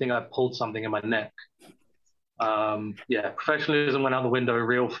 I think I pulled something in my neck. Professionalism went out the window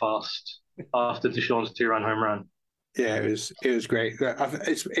real fast after Deshaun's 2-run home run. Yeah, it was great.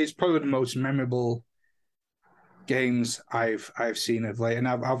 It's probably the most memorable games I've seen of late, and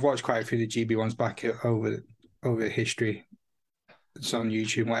I've watched quite a few of the GB ones back over history. It's on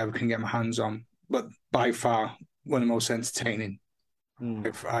YouTube, whatever I can get my hands on. But by far, one of the most entertaining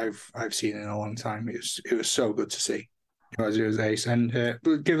I've seen in a long time. It was so good to see. It was ace. And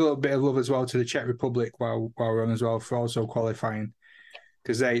we'll give a little bit of love as well to the Czech Republic while we're on as well for also qualifying,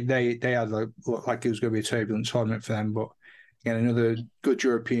 because they had looked like it was going to be a turbulent tournament for them. But again, another good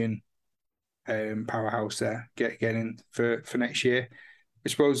European powerhouse there getting for next year. I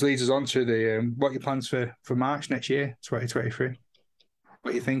suppose leads us on to the what are your plans for March next year, 2023?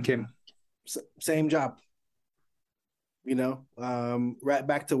 What are you thinking? Same job. Right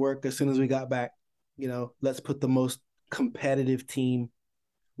back to work as soon as we got back. Let's put the most competitive team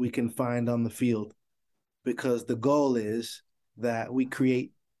we can find on the field, because the goal is that we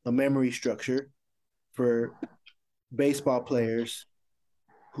create a memory structure for baseball players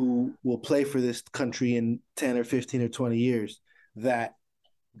who will play for this country in 10 or 15 or 20 years that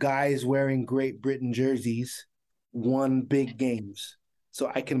guys wearing Great Britain jerseys won big games.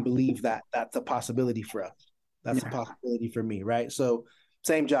 So I can believe that that's a possibility for us. That's a possibility for me, right? So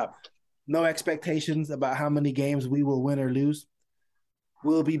same job. No expectations about how many games we will win or lose.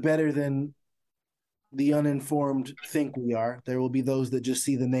 We'll be better than the uninformed think we are. There will be those that just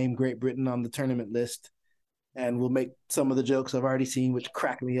see the name Great Britain on the tournament list and will make some of the jokes I've already seen, which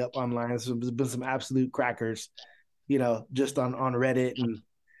crack me up online. So there's been some absolute crackers, just on Reddit and,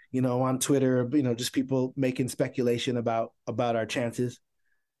 on Twitter, just people making speculation about our chances.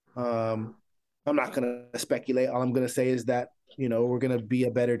 I'm not going to speculate. All I'm going to say is that, we're going to be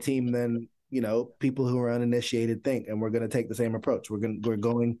a better team than, people who are uninitiated think, and we're going to take the same approach. We're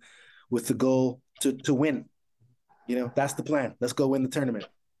going with the goal to win. That's the plan. Let's go win the tournament.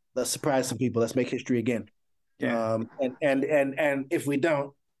 Let's surprise some people. Let's make history again. Yeah. And if we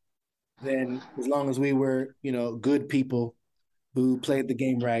don't, then as long as we were, good people who played the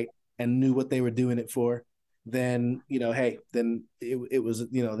game right and knew what they were doing it for, then, hey, then it was,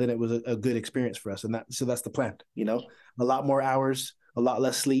 then it was a good experience for us. And so that's the plan, a lot more hours, a lot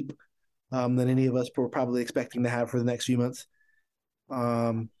less sleep than any of us were probably expecting to have for the next few months.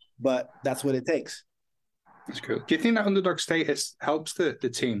 But that's what it takes. That's cool. Do you think that underdog status helps the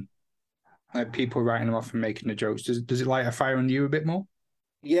team? Like people writing them off and making the jokes. Does it light a fire on you a bit more?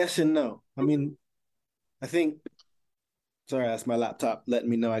 Yes and no. I mean, I think. Sorry, that's my laptop letting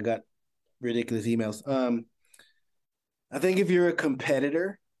me know I got ridiculous emails. I think if you're a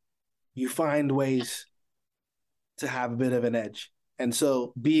competitor, you find ways to have a bit of an edge, and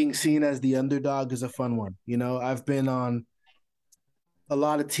so being seen as the underdog is a fun one. I've been on a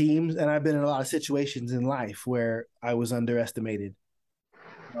lot of teams, and I've been in a lot of situations in life where I was underestimated.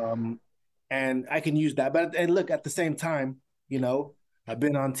 And I can use that. But and look, at the same time, I've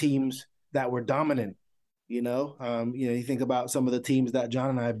been on teams that were dominant. You think about some of the teams that John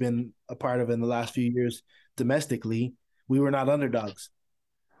and I have been a part of in the last few years domestically. We were not underdogs.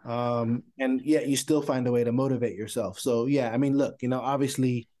 And yet you still find a way to motivate yourself. So yeah, I mean, look,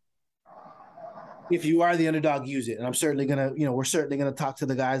 obviously if you are the underdog, use it. And I'm certainly we're certainly gonna talk to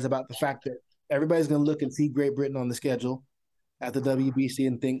the guys about the fact that everybody's gonna look and see Great Britain on the schedule at the WBC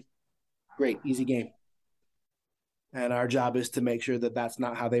and think, great, easy game. And our job is to make sure that that's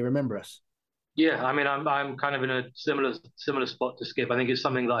not how they remember us. Yeah, I mean, I'm kind of in a similar spot to Skip. I think it's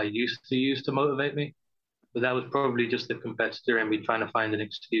something that I used to use to motivate me, but that was probably just the competitor in me trying to find an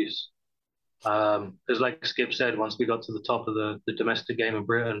excuse. Because like Skip said, once we got to the top of the domestic game in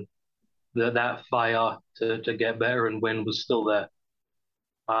Britain, that fire to get better and win was still there.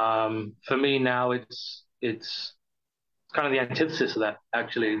 For me now, it's kind of the antithesis of that,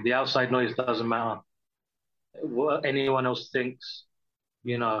 actually. The outside noise doesn't matter. What anyone else thinks,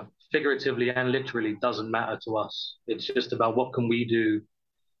 figuratively and literally doesn't matter to us. It's just about what can we do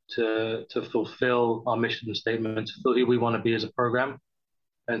to fulfill our mission statement, to fulfill who we want to be as a program,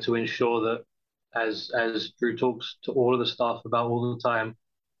 and to ensure that as Drew talks to all of the staff about all the time,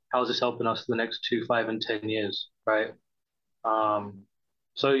 how is this helping us for the next 2, 5, and 10 years, right?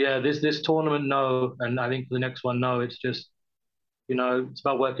 So yeah, this tournament, no, and I think for the next one, no. It's just, it's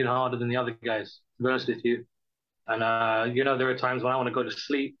about working harder than the other guys, to be honest with you. And there are times when I want to go to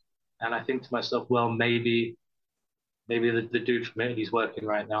sleep, and I think to myself, well, maybe the dude from Italy's working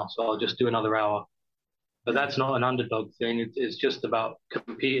right now, so I'll just do another hour. But that's not an underdog thing. It's just about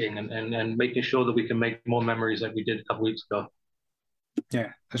competing and making sure that we can make more memories like we did a couple weeks ago.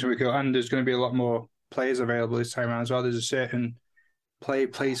 Yeah, that's really cool. And there's going to be a lot more players available this time around as well. There's a certain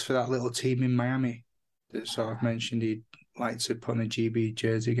plays for that little team in Miami that sort of mentioned he'd like to put on a GB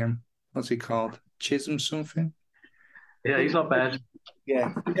jersey again. What's he called? Chisholm something? Yeah, he's not bad.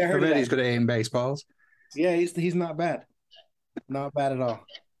 Yeah. I heard he's good at aiming baseballs. Yeah, he's not bad. Not bad at all.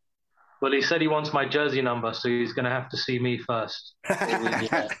 Well, he said he wants my jersey number, so he's going to have to see me first.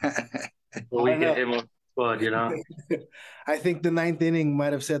 Or we get him on squad, I think the 9th inning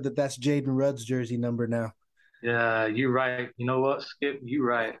might have said that's Jaden Rudd's jersey number now. Yeah, you're right. You know what, Skip? You're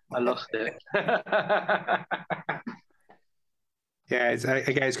right. I lost it. Yeah, it's going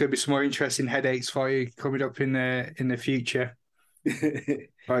to be some more interesting headaches for you coming up in the future.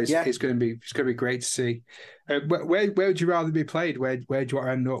 It's going to be great to see. Where would you rather be played? Where do you want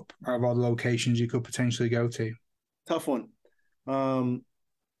to end up out of all the locations you could potentially go to? Tough one.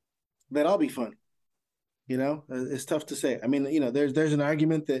 They'd all be fun. It's tough to say. I mean, there's an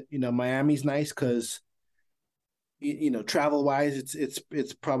argument that Miami's nice because travel wise,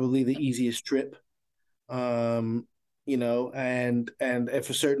 it's probably the easiest trip. And if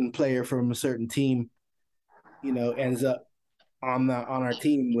a certain player from a certain team, ends up on our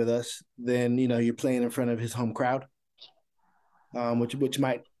team with us, then you're playing in front of his home crowd. which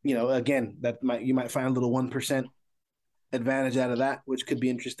might, again, you might find a little 1% advantage out of that, which could be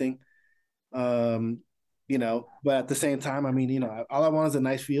interesting. But at the same time, I mean, all I want is a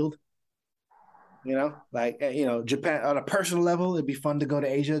nice field. Japan on a personal level, it'd be fun to go to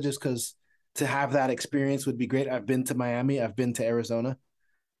Asia just because to have that experience would be great. I've been to Miami, I've been to Arizona.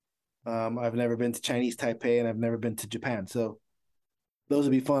 I've never been to Chinese Taipei, and I've never been to Japan. So those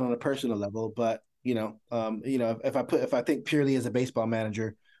would be fun on a personal level. But if I think purely as a baseball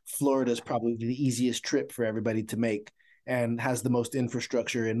manager, Florida is probably the easiest trip for everybody to make and has the most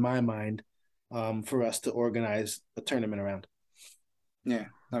infrastructure in my mind for us to organize a tournament around. Yeah,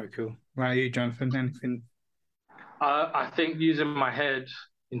 that'd be cool. Right, you, Jonathan, anything? I think using my head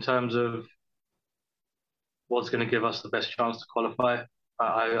in terms of what's going to give us the best chance to qualify,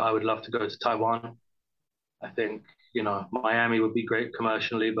 I would love to go to Taiwan. I think, Miami would be great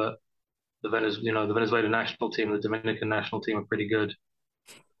commercially, but the Venezuelan national team, the Dominican national team are pretty good.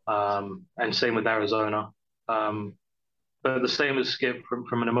 And same with Arizona. But the same as Skip,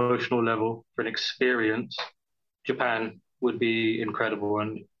 from an emotional level, for an experience, Japan would be incredible.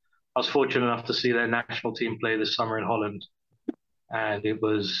 And I was fortunate enough to see their national team play this summer in Holland. And it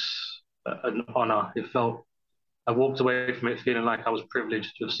was an honor. I walked away from it feeling like I was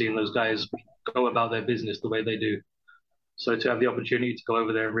privileged to have seen those guys go about their business the way they do. So to have the opportunity to go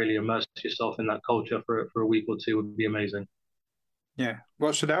over there and really immerse yourself in that culture for a week or two would be amazing. Yeah.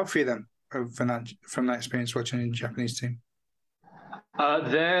 What stood out for you then from that experience watching the Japanese team?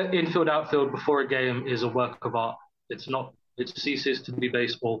 Their infield outfield before a game is a work of art. It ceases to be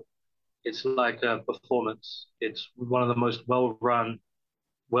baseball. It's like a performance. It's one of the most well-run,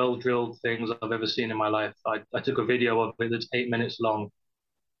 well-drilled things I've ever seen in my life. I took a video of it that's 8 minutes long,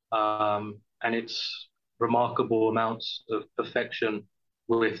 and it's remarkable amounts of perfection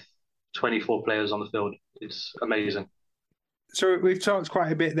with 24 players on the field. It's amazing. So we've talked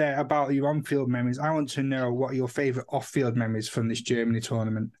quite a bit there about your on-field memories. I want to know what are your favourite off-field memories from this Germany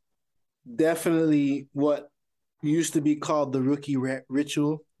tournament. Definitely what used to be called the rookie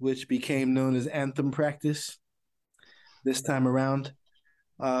ritual, which became known as anthem practice this time around.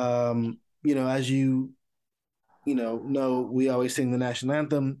 As you know, we always sing the national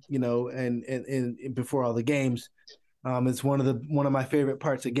anthem, and before all the games. It's one of my favorite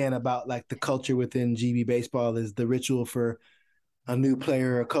parts, again, about like the culture within GB baseball is the ritual for a new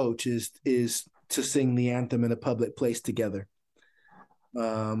player or coach is to sing the anthem in a public place together.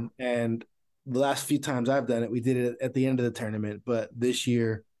 And the last few times I've done it, we did it at the end of the tournament. But this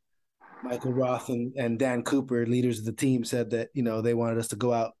year, Michael Roth and Dan Cooper, leaders of the team, said that, they wanted us to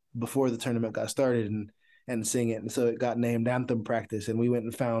go out before the tournament got started and sing it. And so it got named anthem practice. And we went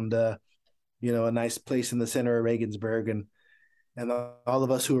and found, a nice place in the center of Regensburg. And all of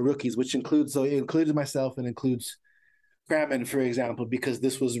us who are rookies, which includes myself and includes Crammon, for example, because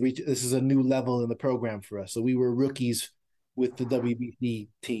this is a new level in the program for us. So we were rookies with the WBC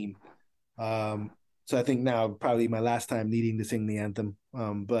team. So I think now probably my last time needing to sing the anthem.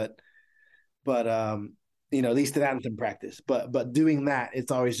 But at least at anthem practice. But doing that,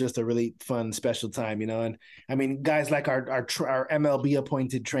 it's always just a really fun, special time, And I mean, guys like our MLB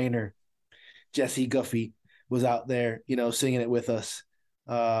appointed trainer, Jesse Guffey, was out there, singing it with us.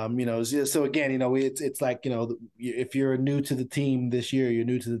 So again, it's like, if you're new to the team this year, you're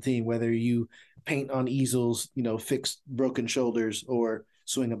new to the team, whether you paint on easels, fix broken shoulders or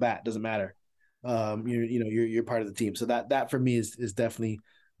swing a bat, doesn't matter. You're part of the team. So that for me is definitely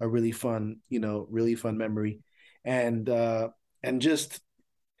a really fun memory. And just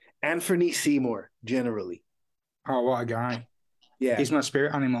Anthony Seymour generally. Oh, what a guy. Yeah. He's my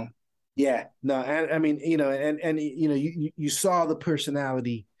spirit animal. Yeah, no, I mean, you saw the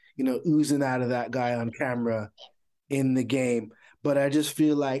personality, oozing out of that guy on camera in the game. But I just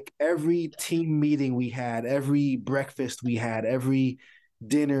feel like every team meeting we had, every breakfast we had, every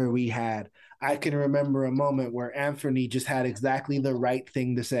dinner we had, I can remember a moment where Anthony just had exactly the right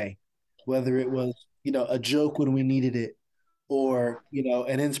thing to say, whether it was, a joke when we needed it or,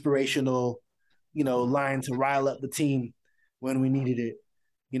 an inspirational, line to rile up the team when we needed it.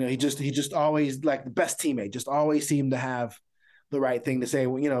 He just always, like the best teammate, just always seemed to have the right thing to say.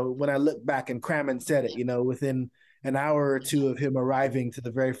 When I look back and Crammon said it, within an hour or two of him arriving to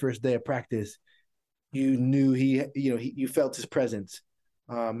the very first day of practice, you knew you felt his presence.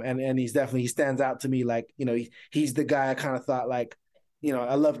 And he stands out to me like, he's the guy I kind of thought like,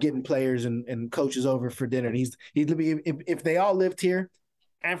 I love getting players and coaches over for dinner. And if they all lived here,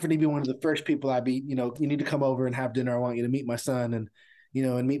 Anthony would be one of the first people I'd be, you need to come over and have dinner. I want you to meet my son and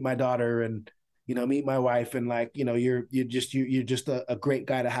meet my daughter and, meet my wife. And like, you're just a great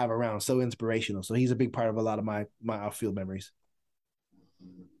guy to have around. So inspirational. So he's a big part of a lot of my outfield memories.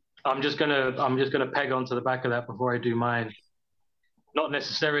 I'm just gonna peg onto the back of that before I do mine. Not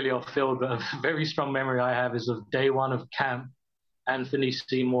necessarily off field, but a very strong memory I have is of day one of camp, Anthony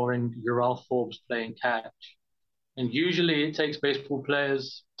Seymour and Ural Forbes playing catch. And usually it takes baseball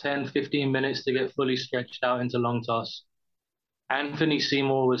players 10, 15 minutes to get fully stretched out into long toss. Anthony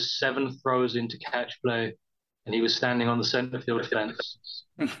Seymour was 7 throws into catch play, and he was standing on the center field fence,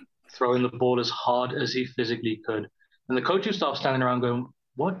 throwing the ball as hard as he physically could. And the coaching staff standing around going,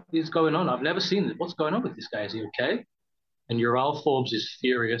 "What is going on? I've never seen this. What's going on with this guy? Is he okay?" And Ural Forbes is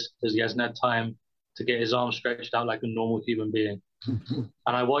furious because he hasn't had time to get his arms stretched out like a normal human being. And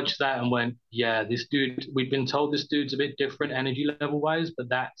I watched that and went, yeah, this dude, we've been told this dude's a bit different energy level wise, but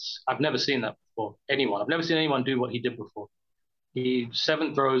I've never seen that before. I've never seen anyone do what he did before. He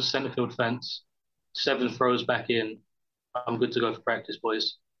 7 throws, center field fence, 7 throws back in. I'm good to go for practice,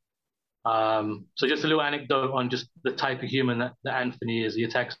 boys. So just a little anecdote on just the type of human that Anthony is. He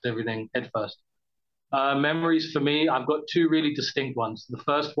attacks everything head first. Memories for me, I've got 2 really distinct ones. The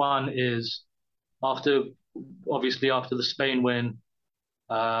first one is obviously after the Spain win,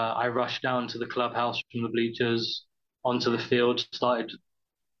 I rushed down to the clubhouse from the bleachers onto the field, started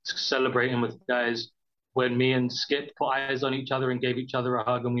celebrating with the guys. When me and Skip put eyes on each other and gave each other a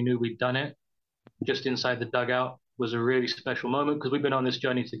hug and we knew we'd done it, just inside the dugout was a really special moment because we've been on this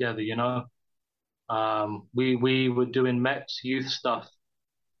journey together, you know. We were doing Mets youth stuff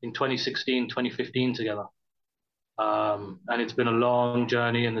in 2016, 2015 together. And it's been a long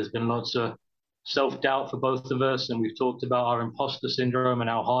journey and there's been lots of self-doubt for both of us. And we've talked about our imposter syndrome and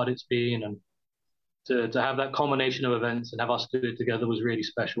how hard it's been. And to have that culmination of events and have us do it together was really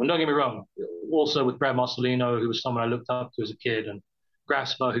special. And don't get me wrong, also with Brad Marcelino, who was someone I looked up to as a kid, and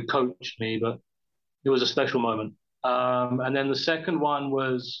Grasper, who coached me, but it was a special moment. And then the second one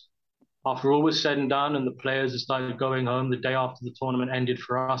was after all was said and done and the players had started going home the day after the tournament ended,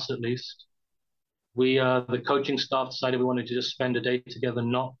 for us at least, the coaching staff decided we wanted to just spend a day together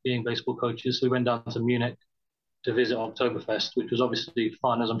not being baseball coaches. So we went down to Munich to visit Oktoberfest, which was obviously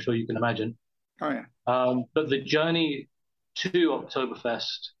fun, as I'm sure you can imagine. Oh, yeah. But the journey to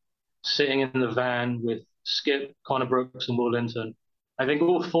Oktoberfest, sitting in the van with Skip, Connor Brooks, and Will Linton, I think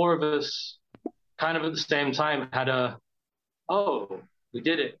all 4 of us kind of at the same time had oh, we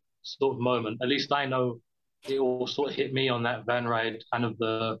did it sort of moment. At least I know it all sort of hit me on that van ride, kind of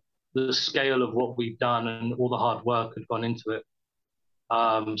the scale of what we've done and all the hard work had gone into it.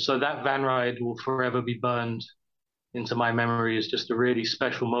 So that van ride will forever be burned into my memory as just a really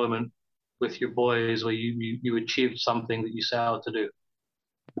special moment with your boys where you achieved something that you set out to do.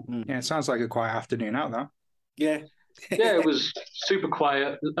 Yeah, it sounds like a quiet afternoon out there. Yeah. Yeah, it was super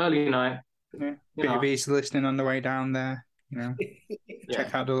quiet, early night. Yeah, bit of easy listening on the way down there, you know.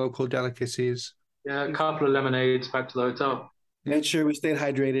 Check out the local delicacies. Yeah, a couple of lemonades back to the hotel. Made sure we stayed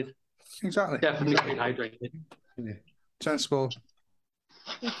hydrated. Exactly. Definitely stayed hydrated. Yeah. Sensible.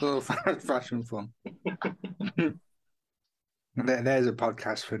 A little fashion fun. There's a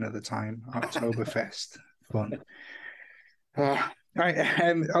podcast for another time. Oktoberfest fun. All right.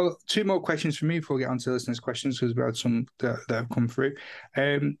 2 more questions for me before we get on to listeners' questions, because we had some that have come through.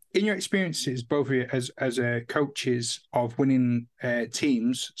 In your experiences, both of you as coaches of winning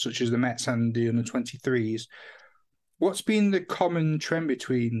teams, such as the Mets and the under-23s, what's been the common trend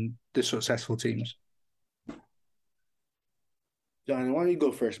between the successful teams? Johnny, why don't you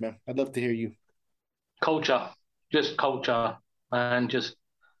go first, man? I'd love to hear you. Culture, and just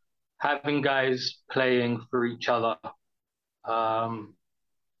having guys playing for each other.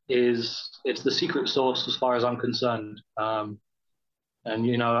 It's the secret sauce as far as I'm concerned. And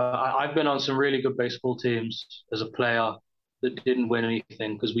you know, I've been on some really good baseball teams as a player that didn't win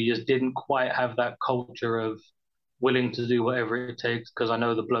anything because we just didn't quite have that culture of willing to do whatever it takes because I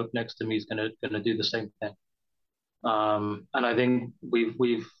know the bloke next to me is gonna do the same thing. And I think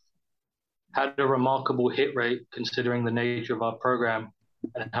we've had a remarkable hit rate considering the nature of our program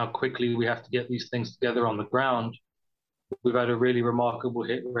and how quickly we have to get these things together on the ground. We've had a really remarkable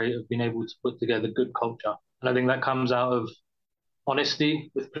hit rate of being able to put together good culture. And I think that comes out of honesty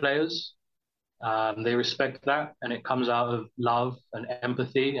with players. They respect that, and it comes out of love and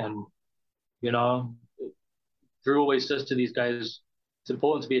empathy. And, you know, Drew always says to these guys, it's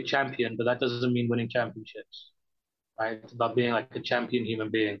important to be a champion, but that doesn't mean winning championships, right? It's about being like a champion human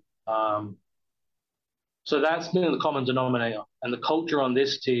being. So that's been the common denominator. And the culture on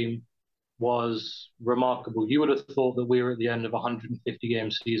this team was remarkable. You would have thought that we were at the end of a 150-game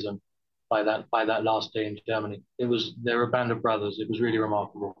season by that last day in Germany. They're a band of brothers. It was really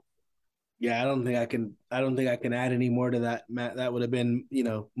remarkable. Yeah, I don't think I can add any more to that, Matt. That would have been, you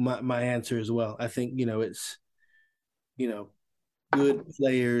know, my answer as well. I think, you know, it's, you know, good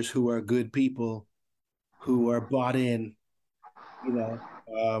players who are good people who are bought in.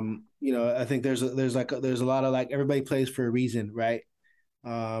 I think there's a lot of like everybody plays for a reason, right?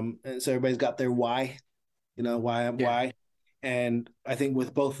 And so everybody's got their why, why. And I think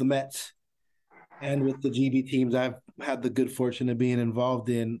with both the Mets and with the GB teams I've had the good fortune of being involved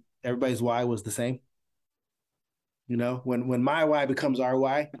in, everybody's why was the same. When my why becomes our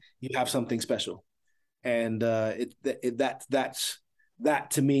why, you have something special. And that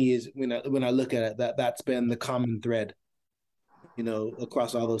to me is when I look at it, that's been the common thread,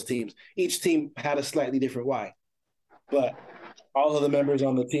 across all those teams. Each team had a slightly different why, but all of the members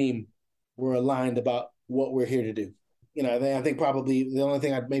on the team were aligned about what we're here to do. I think probably the only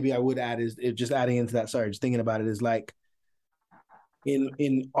thing I would add is just adding into that. Sorry, just thinking about it is like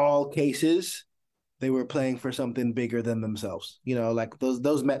in all cases, they were playing for something bigger than themselves. Like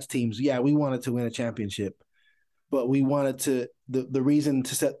those Mets teams. Yeah, we wanted to win a championship, but we wanted to the reason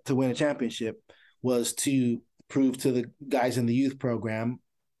to win a championship was to prove to the guys in the youth program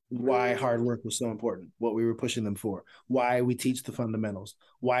why hard work was so important, what we were pushing them for, why we teach the fundamentals,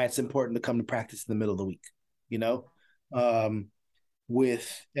 why it's important to come to practice in the middle of the week, and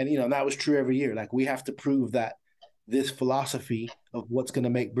that was true every year. Like we have to prove that this philosophy of what's going to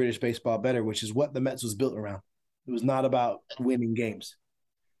make British baseball better, which is what the Mets was built around. It was not about winning games,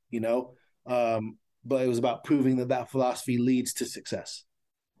 but it was about proving that philosophy leads to success.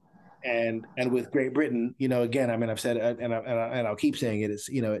 And with Great Britain, again, I mean, I've said it, and I'll keep saying it.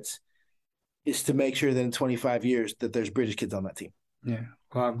 It's to make sure that in 25 years that there's British kids on that team. Yeah,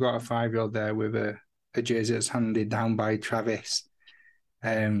 well, I've got a 5-year-old there with a jersey that's handed down by Travis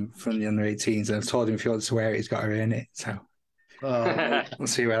from the under-18s, and I've told him if he wants to wear it, he's got to earn it. So we'll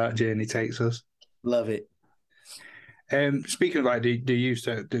see where that journey takes us. Love it. Speaking about the youth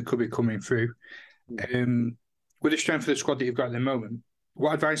that could be coming through, with the strength of the squad that you've got at the moment,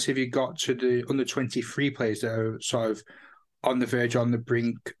 what advice have you got to the under-23 players that are sort of on the verge, on the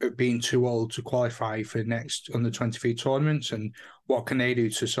brink of being too old to qualify for the next under-23 tournaments, and what can they do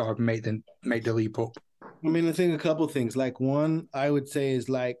to sort of make the leap up? I mean, I think a couple of things. Like one, I would say is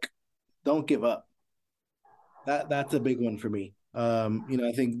like, don't give up. That's a big one for me.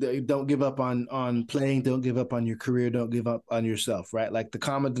 I think don't give up on playing. Don't give up on your career. Don't give up on yourself. Right? Like the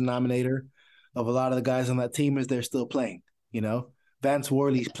common denominator of a lot of the guys on that team is they're still playing. Vance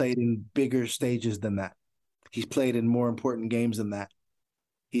Worley's played in bigger stages than that. He's played in more important games than that.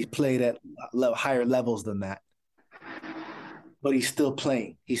 He's played at higher levels than that. But he's still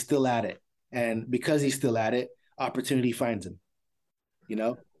playing. He's still at it. And because he's still at it, opportunity finds him.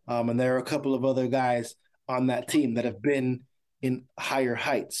 And there are a couple of other guys on that team that have been in higher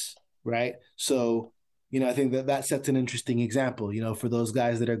heights, right? So, I think that sets an interesting example, for those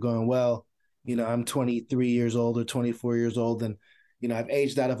guys that are going, well, I'm 23 years old or 24 years old, and I've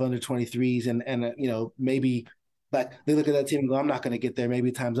aged out of under 23s, and maybe like they look at that team and go, I'm not going to get there.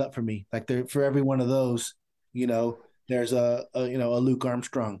 Maybe time's up for me. Like for every one of those, there's a Luke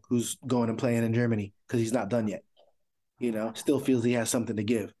Armstrong who's going and playing in Germany because he's not done yet. Still feels he has something to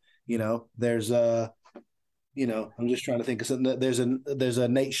give. There's I'm just trying to think of something. There's a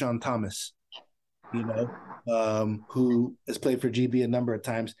Nate Sean Thomas, who has played for GB a number of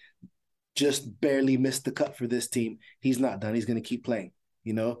times. Just barely missed the cut for this team. He's not done. He's going to keep playing.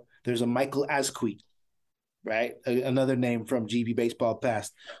 There's a Michael Asquith, right? Another name from GB baseball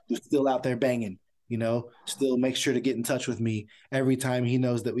past, who's still out there banging. Still makes sure to get in touch with me every time he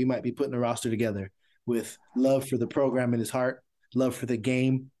knows that we might be putting a roster together, with love for the program in his heart, love for the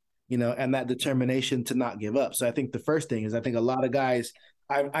game, and that determination to not give up. So I think the first thing is, I think a lot of guys,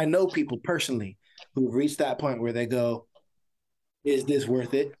 I know people personally who've reached that point where they go, is this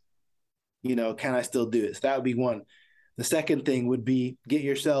worth it? Can I still do it? So that would be one. The second thing would be get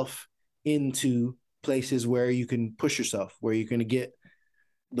yourself into places where you can push yourself, where you're going to get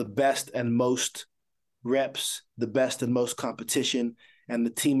the best and most reps, the best and most competition, and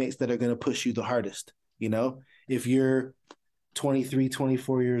the teammates that are going to push you the hardest. If you're 23,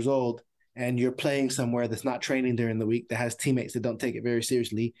 24 years old and you're playing somewhere that's not training during the week, that has teammates that don't take it very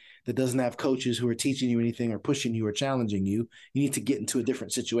seriously, that doesn't have coaches who are teaching you anything or pushing you or challenging you, you need to get into a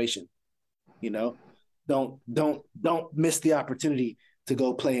different situation. Don't miss the opportunity to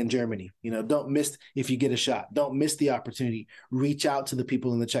go play in Germany. Don't miss if you get a shot. Don't miss the opportunity. Reach out to the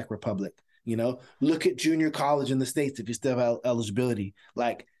people in the Czech Republic. Look at junior college in the States if you still have eligibility.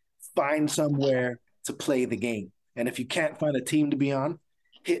 Like, find somewhere to play the game. And if you can't find a team to be on,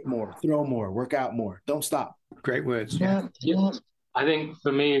 hit more, throw more, work out more. Don't stop. Great words. Yeah. I think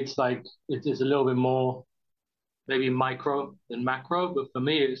for me, it's like it's a little bit more maybe micro than macro, but for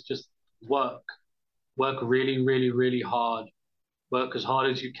me, it's just work really, really, really hard work as hard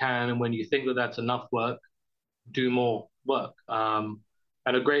as you can, and when you think that that's enough work, do more work. And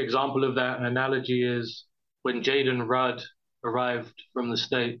a great example of that, an analogy, is when Jaden Rudd arrived from the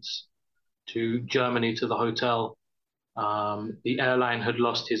States to Germany to the hotel. The airline had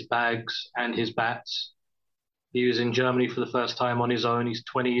lost his bags and his bats. He was in Germany for the first time on his own. He's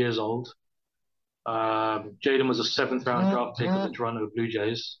 20 years old. Jaden was a 7th round draft pick of the Toronto Blue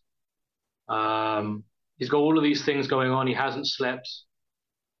Jays. He's got all of these things going on. He hasn't slept.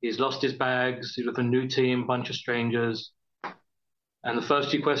 He's lost his bags. He's with a new team, bunch of strangers. And the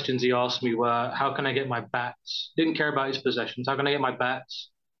first 2 questions he asked me were, how can I get my bats? Didn't care about his possessions. How can I get my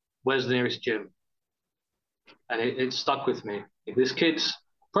bats? Where's the nearest gym? And it stuck with me. This kid's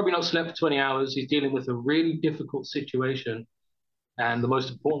probably not slept for 20 hours. He's dealing with a really difficult situation. And the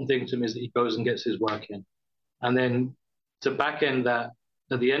most important thing to him is that he goes and gets his work in. And then to back end that,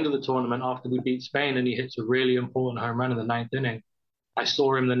 at the end of the tournament, after we beat Spain and he hits a really important home run in the 9th inning, I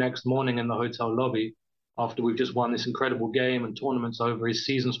saw him the next morning in the hotel lobby after we've just won this incredible game and tournament's over, his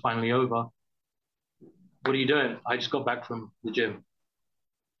season's finally over. What are you doing? I just got back from the gym.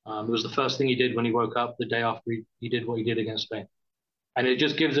 It was the first thing he did when he woke up the day after he did what he did against Spain. And it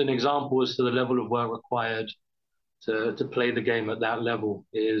just gives an example as to the level of work required to play the game at that level.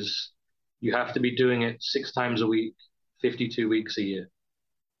 Is you have to be doing it 6 times a week, 52 weeks a year.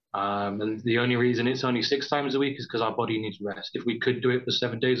 And the only reason it's only 6 times a week is because our body needs rest. If we could do it for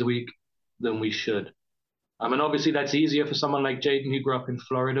 7 days a week, then we should. And obviously that's easier for someone like Jaden, who grew up in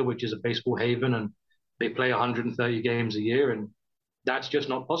Florida, which is a baseball haven, and they play 130 games a year. And that's just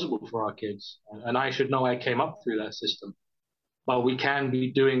not possible for our kids. And I should know, I came up through that system. But we can be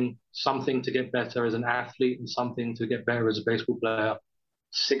doing something to get better as an athlete and something to get better as a baseball player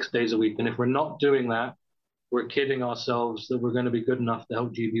 6 days a week. And if we're not doing that, we're kidding ourselves that we're going to be good enough to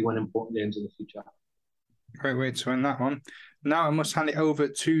help GB win important games in the future. Great way to end that one. Now I must hand it over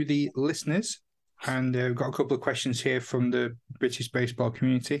to the listeners. And we've got a couple of questions here from the British baseball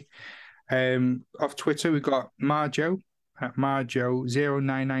community. Off Twitter, we've got Marjo at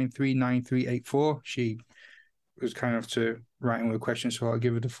Marjo09939384. She was kind enough to write in with a question, so I'll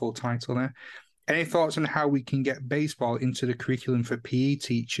give her the full title there. Any thoughts on how we can get baseball into the curriculum for PE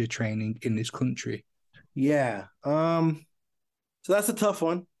teacher training in this country? Yeah. So that's a tough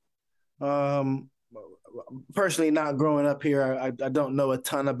one. Personally, not growing up here, I don't know a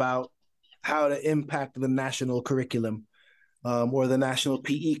ton about how to impact the national curriculum or the national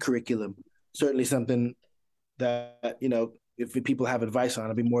PE curriculum. Certainly something that, you know, if people have advice on,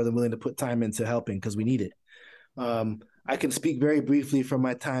 I'd be more than willing to put time into helping because we need it. I can speak very briefly from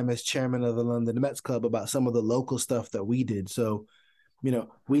my time as chairman of the London Mets Club about some of the local stuff that we did. So, you know,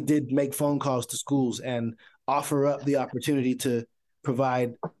 we did make phone calls to schools and offer up the opportunity to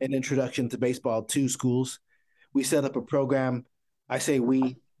provide an introduction to baseball to schools. We set up a program. I say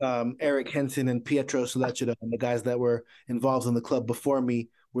we, Eric Henson and Pietro Solecito, and the guys that were involved in the club before me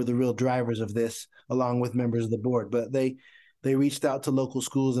were the real drivers of this, along with members of the board. But they reached out to local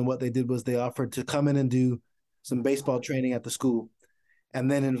schools, and what they did was they offered to come in and do some baseball training at the school,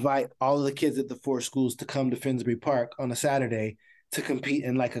 and then invite all of the kids at the 4 schools to come to Finsbury Park on a Saturday to compete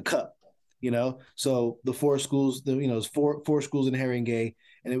in like a cup, you know? So the 4 schools, it was four schools in Haringey,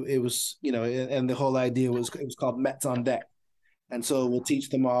 and it was, you know, and the whole idea was, it was called Mets on Deck. And so we'll teach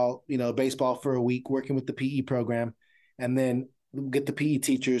them all, you know, baseball for a week, working with the PE program, and then get the PE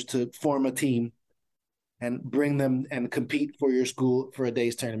teachers to form a team and bring them and compete for your school for a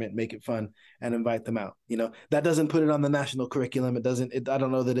day's tournament, make it fun, and invite them out. You know, that doesn't put it on the national curriculum. I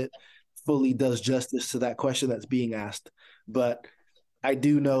don't know that it fully does justice to that question that's being asked, but I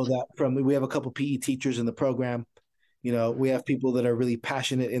do know that we have a couple PE teachers in the program. You know, we have people that are really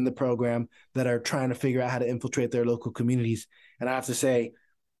passionate in the program that are trying to figure out how to infiltrate their local communities. And I have to say,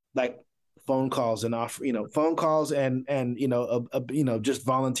 like, phone calls and just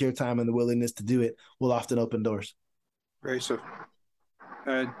volunteer time and the willingness to do it will often open doors. Great stuff.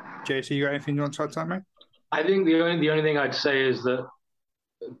 JC, you got anything you want to add to that, mate? I think the only thing I'd say is that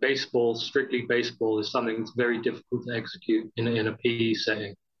baseball, strictly baseball, is something that's very difficult to execute in a PE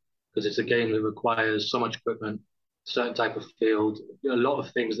setting because it's a game that requires so much equipment, certain type of field, a lot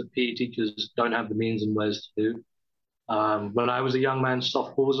of things that PE teachers don't have the means and ways to do. When I was a young man,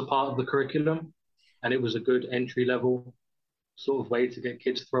 softball was a part of the curriculum, and it was a good entry-level sort of way to get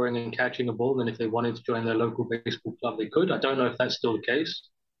kids throwing and catching a ball. And if they wanted to join their local baseball club, they could. I don't know if that's still the case.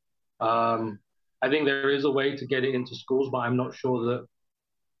 I think there is a way to get it into schools, but I'm not sure that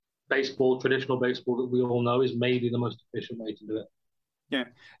traditional baseball that we all know, is maybe the most efficient way to do it. Yeah,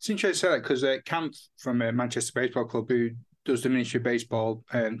 it's interesting to say that because Camp from Manchester Baseball Club, who does the Ministry of Baseball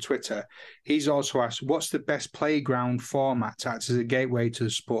Twitter, he's also asked, what's the best playground format to act as a gateway to the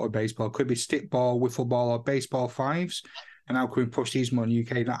sport of baseball? Could be stickball, wiffle ball, or baseball fives? And how can we push these more in the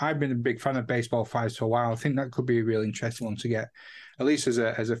UK? Now, I've been a big fan of baseball fives for a while. I think that could be a really interesting one to get, at least as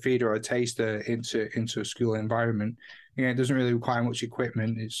a feeder or a taster into a school environment. It doesn't really require much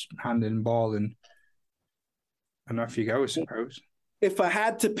equipment. It's hand and ball, and off you go, I suppose. If I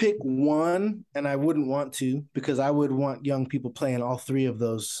had to pick one, and I wouldn't want to, because I would want young people playing all three of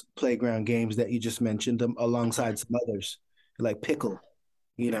those playground games that you just mentioned, alongside some others, like pickle,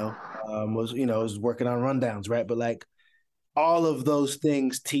 was working on rundowns, right? But like all of those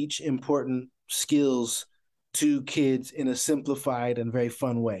things teach important skills to kids in a simplified and very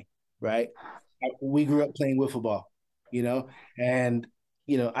fun way, right? We grew up playing wiffle ball, and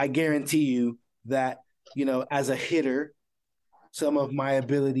I guarantee you that as a hitter, some of my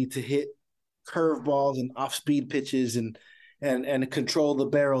ability to hit curveballs and off-speed pitches and control the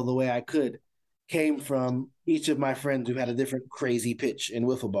barrel the way I could came from each of my friends who had a different crazy pitch in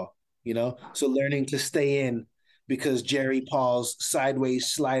wiffle ball, So learning to stay in because Jerry Paul's sideways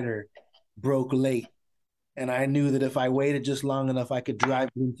slider broke late. And I knew that if I waited just long enough, I could drive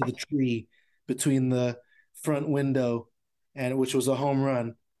it into the tree between the front window, and which was a home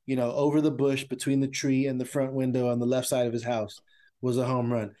run. Over the bush between the tree and the front window on the left side of his house was a home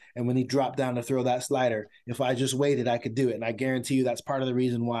run. And when he dropped down to throw that slider, if I just waited, I could do it. And I guarantee you that's part of the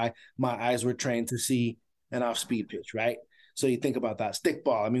reason why my eyes were trained to see an off-speed pitch, right? So you think about that.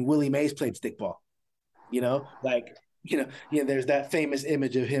 Stickball. I mean, Willie Mays played stickball, there's that famous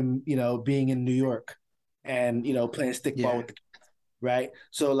image of him, being in New York and, playing stickball with the kids, right?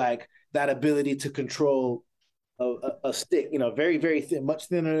 So like that ability to control a stick, very, very thin, much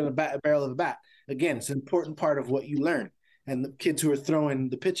thinner than a barrel of a bat. Again, it's an important part of what you learn. And the kids who are throwing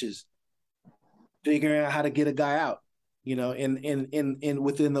the pitches, figuring out how to get a guy out, in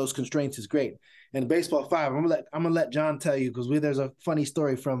within those constraints is great. And baseball five, I'm gonna let John tell you, because there's a funny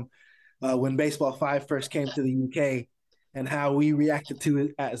story from when baseball five first came to the UK and how we reacted to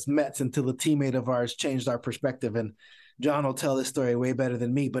it as Mets until a teammate of ours changed our perspective. And John will tell this story way better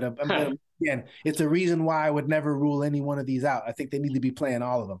than me, but again, it's a reason why I would never rule any one of these out. I think they need to be playing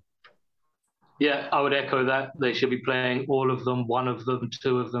all of them. Yeah, I would echo that. They should be playing all of them, one of them,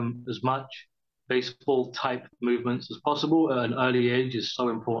 two of them, as much baseball type movements as possible at an early age is so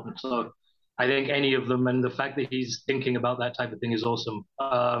important. So I think any of them, and the fact that he's thinking about that type of thing is awesome.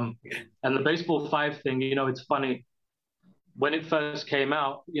 And the baseball five thing, it's funny. When it first came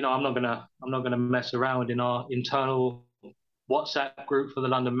out, I'm not gonna mess around. In our internal WhatsApp group for the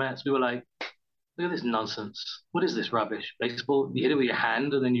London Mets, we were like, look at this nonsense. What is this rubbish? Baseball, you hit it with your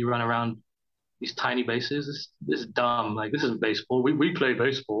hand and then you run around these tiny bases. This is dumb. Like, this isn't baseball. We play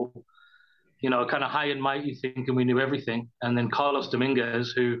baseball. Kind of high and mighty, thinking we knew everything. And then Carlos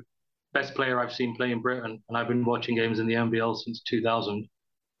Dominguez, who best player I've seen play in Britain, and I've been watching games in the NBL since 2000.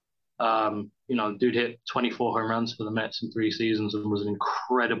 Dude hit 24 home runs for the Mets in 3 seasons and was an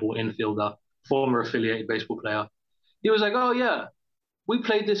incredible infielder, former affiliated baseball player. He was like, oh yeah, we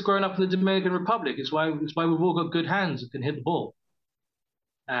played this growing up in the Dominican Republic. It's why we've all got good hands and can hit the ball.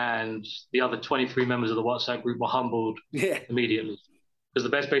 And the other 23 members of the WhatsApp group were humbled immediately. Because the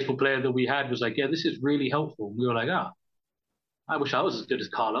best baseball player that we had was like, yeah, this is really helpful. We were like, I wish I was as good as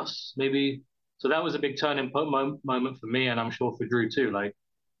Carlos. Maybe. So that was a big turning moment for me, and I'm sure for Drew too. Like,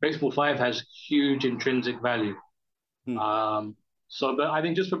 baseball five has huge intrinsic value. But I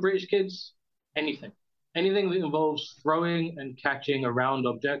think just for British kids, anything that involves throwing and catching a round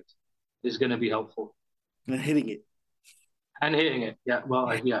object is going to be helpful. And hitting it. Yeah.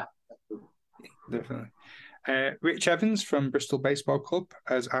 Well, yeah. Definitely. Rich Evans from Bristol Baseball Club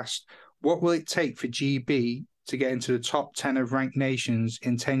has asked, what will it take for GB to get into the top 10 of ranked nations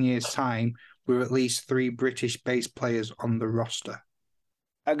in 10 years' time with at least 3 British base players on the roster?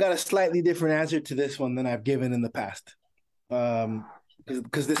 I've got a slightly different answer to this one than I've given in the past,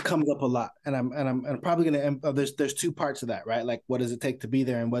 because this comes up a lot, and I'm probably gonna. There's 2 parts of that, right? Like, what does it take to be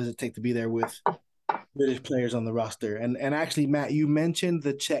there, and what does it take to be there with British players on the roster? And actually, Matt, you mentioned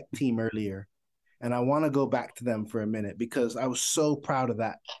the Czech team earlier, and I want to go back to them for a minute because I was so proud of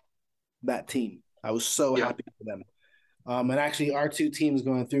that team. I was so happy for them. And actually, our 2 teams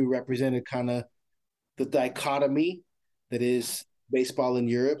going through represented kind of the dichotomy that is baseball in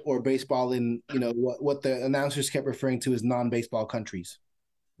Europe, or baseball in, what the announcers kept referring to as non-baseball countries,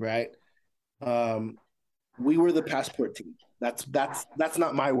 right? We were the passport team. That's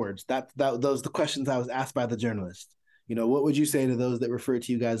not my words. Those the questions I was asked by the journalists. What would you say to those that refer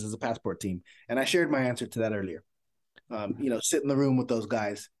to you guys as a passport team? And I shared my answer to that earlier. Sit in the room with those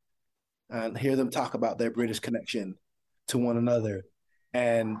guys and hear them talk about their British connection, to one another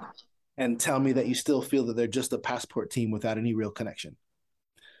and tell me that you still feel that they're just a passport team without any real connection.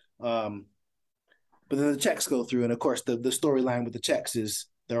 But then the Czechs go through, and of course the storyline with the Czechs is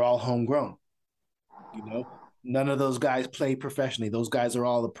they're all homegrown. You know, none of those guys play professionally. Those guys are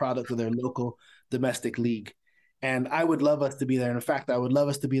all the product of their local domestic league. And I would love us to be there. And in fact, I would love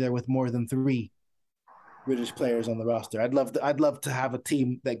us to be there with more than 3 British players on the roster. I'd love to have a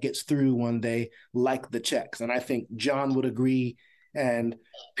team that gets through one day like the Czechs. And I think John would agree, and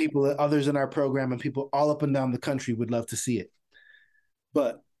others in our program and people all up and down the country would love to see it.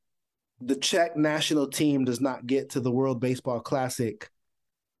 But the Czech national team does not get to the World Baseball Classic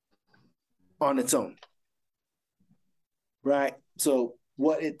on its own, right? So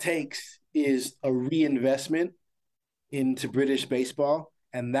what it takes is a reinvestment into British baseball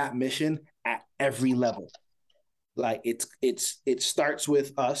and that mission at every level. Like it starts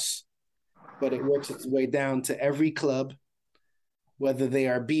with us, but it works its way down to every club, whether they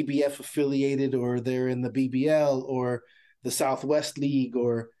are BBF affiliated or they're in the BBL or the Southwest League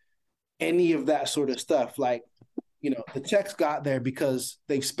or any of that sort of stuff. Like, you know, the Czechs got there because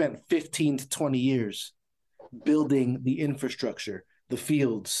they've spent 15 to 20 years building the infrastructure, the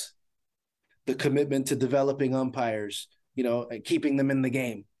fields, the commitment to developing umpires, you know, and keeping them in the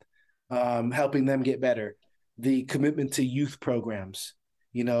game, helping them get better, the commitment to youth programs,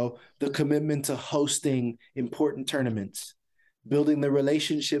 you know, the commitment to hosting important tournaments, building the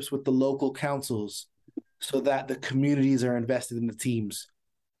relationships with the local councils so that the communities are invested in the teams.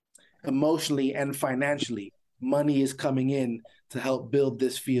 Emotionally and financially, money is coming in to help build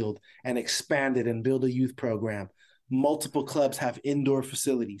this field and expand it and build a youth program. Multiple clubs have indoor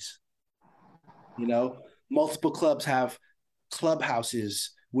facilities. You know, multiple clubs have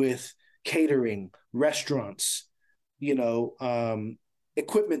clubhouses with catering, restaurants, you know,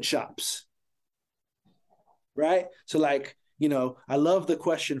 equipment shops, right? So like, you know, I love the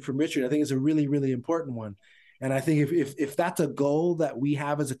question from Richard. I think it's a really, really important one. And I think if that's a goal that we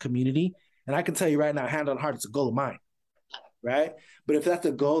have as a community, and I can tell you right now, hand on heart, it's a goal of mine, right? But if that's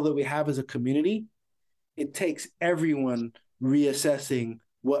a goal that we have as a community, it takes everyone reassessing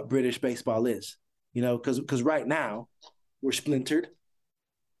what British baseball is, you know, because right now we're splintered.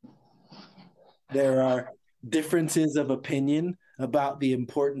 There are differences of opinion about the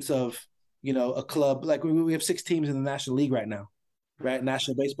importance of, you know, a club. Like we have 6 teams in the National League right now, right?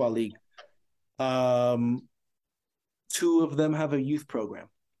 National Baseball League. 2 of them have a youth program.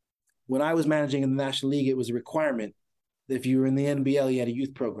 When I was managing in the National League, it was a requirement that if you were in the NBL, you had a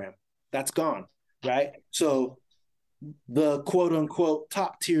youth program. That's gone, right? So the quote unquote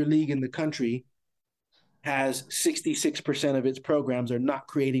top tier league in the country has 66% of its programs are not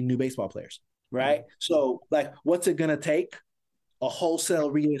creating new baseball players, right? So like, what's it going to take? A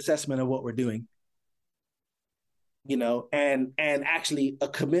wholesale reassessment of what we're doing, you know, and actually a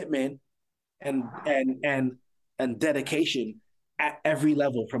commitment and dedication at every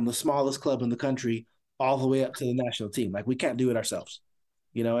level, from the smallest club in the country all the way up to the national team. Like, we can't do it ourselves,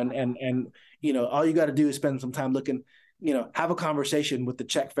 you know, and you know, all you got to do is spend some time looking, you know, have a conversation with the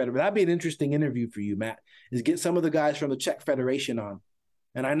Czech Federation. That'd be an interesting interview for you, Matt, is get some of the guys from the Czech Federation on.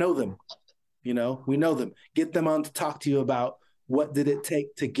 And I know them, you know, we know them. Get them on to talk to you about what did it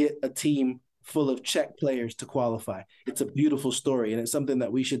take to get a team full of Czech players to qualify. It's a beautiful story, and it's something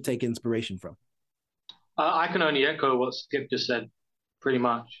that we should take inspiration from. I can only echo what Skip just said, pretty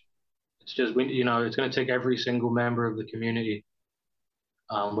much. It's just, you know, it's going to take every single member of the community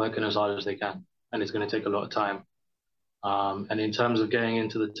working as hard as they can, and it's going to take a lot of time. And in terms of getting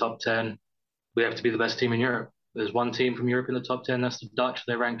into the top 10, we have to be the best team in Europe. There's one team from Europe in the top 10, that's the Dutch.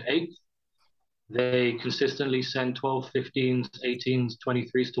 They're ranked 8th. They consistently send 12, 15s, 18s,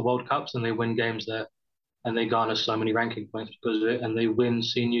 23s to World Cups, and they win games there. And they garner so many ranking points because of it, and they win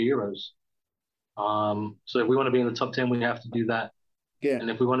senior Euros. So if we want to be in the top 10, we have to do that. Yeah. And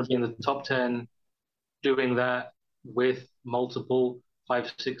if we want to be in the top 10, doing that with multiple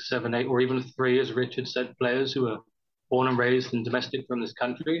 5, 6, 7, 8, or even 3, as Richard said, players who are born and raised and domestic from this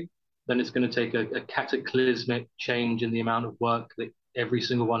country, then it's going to take a cataclysmic change in the amount of work that every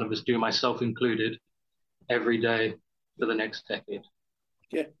single one of us do, myself included, every day for the next decade.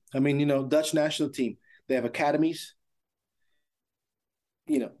 Yeah. I mean, you know, Dutch national team, they have academies.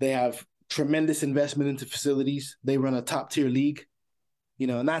 You know, they have tremendous investment into facilities. They run a top tier league, you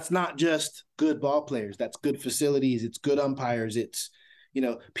know, and that's not just good ball players. That's good facilities. It's good umpires. It's, you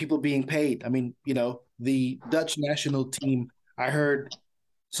know, people being paid. I mean, you know, the Dutch national team, I heard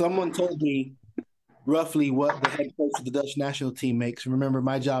someone told me roughly what the head coach of the Dutch national team makes. Remember,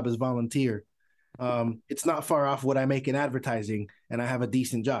 my job is volunteer. It's not far off what I make in advertising, and I have a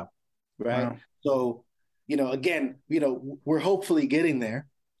decent job, right? Wow. So, again, we're hopefully getting there.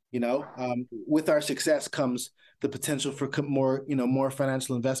 With our success comes the potential for more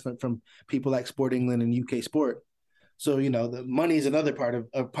financial investment from people like Sport England and UK Sport. So the money is another part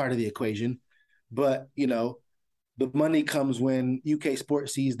of the equation, but the money comes when UK Sport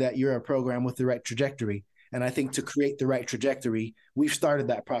sees that you're a program with the right trajectory. And I think to create the right trajectory, we've started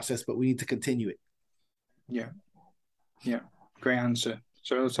that process, but we need to continue it. Yeah. Yeah. Great answer.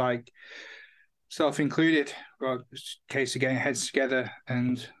 So it's like self-included, got a case of getting heads together.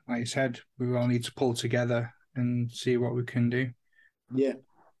 And like you said, we all need to pull together and see what we can do. Yeah.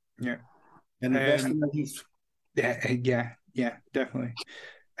 Yeah. And invest in the youth. Yeah, definitely.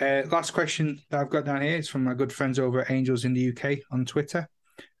 Last question that I've got down here is from my good friends over at Angels in the UK on Twitter.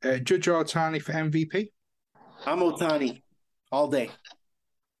 Judge or Ohtani for MVP? I'm Ohtani all day.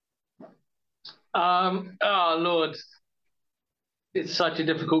 Oh Lord, it's such a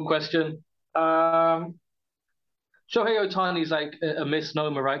difficult question. Shohei Ohtani is like a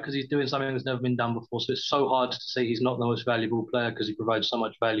misnomer, right? Because he's doing something that's never been done before. So it's so hard to say he's not the most valuable player because he provides so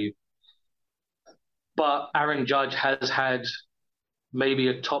much value. But Aaron Judge has had maybe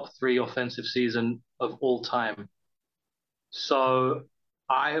a top 3 offensive season of all time. So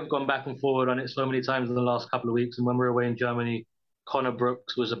I have gone back and forward on it so many times in the last couple of weeks. And when we were away in Germany, Connor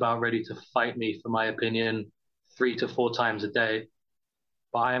Brooks was about ready to fight me, for my opinion, 3 to 4 times a day.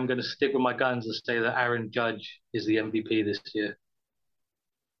 But I am going to stick with my guns and say that Aaron Judge is the MVP this year.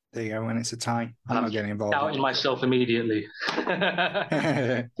 There you go. When it's a tie, I'm not getting involved. Doubting myself immediately.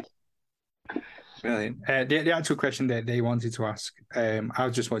 Brilliant. The actual question that they wanted to ask, I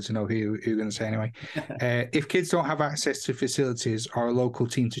just wanted to know who you're going to say anyway. If kids don't have access to facilities or a local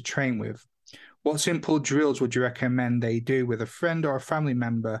team to train with, what simple drills would you recommend they do with a friend or a family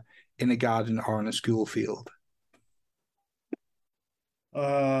member in a garden or on a school field?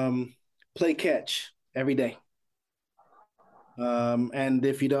 Play catch every day. And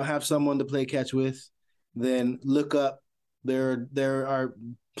if you don't have someone to play catch with, then look up. There are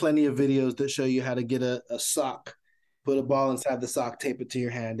plenty of videos that show you how to get a sock, put a ball inside the sock, tape it to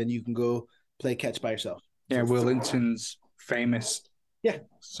your hand, and you can go play catch by yourself. Yeah, Willington's famous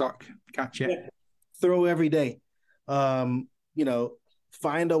sock catch. Yeah. Throw every day. Find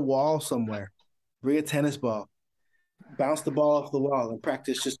a wall somewhere, bring a tennis ball, bounce the ball off the wall, and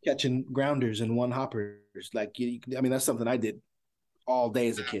practice just catching grounders and one hoppers. That's something I did all day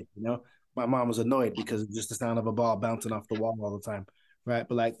as a kid. My mom was annoyed because it's just the sound of a ball bouncing off the wall all the time, right?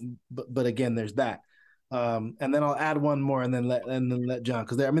 But again, there's that. And then I'll add one more, and then let John,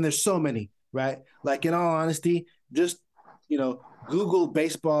 because there's so many, right? Like, in all honesty, just Google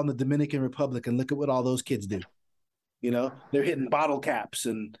baseball in the Dominican Republic and look at what all those kids do. They're hitting bottle caps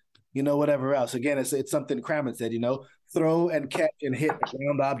and whatever else. Again, it's something Kramnik said. Throw and catch and hit a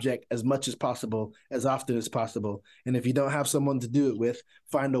round object as much as possible, as often as possible. And if you don't have someone to do it with,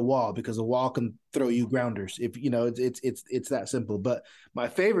 find a wall, because a wall can throw you grounders. If it's that simple. But my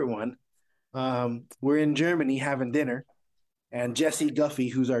favorite one, we're in Germany having dinner, and Jesse Guffey,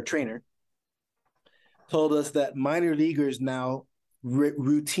 who's our trainer, told us that minor leaguers now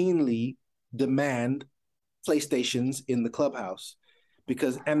routinely demand PlayStations in the clubhouse,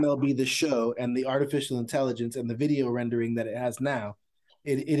 because MLB The Show and the artificial intelligence and the video rendering that it has now,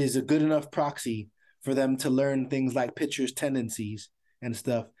 it is a good enough proxy for them to learn things like pitchers' tendencies and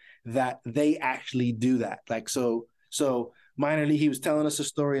stuff, that they actually do that. Like, so minor league, he was telling us a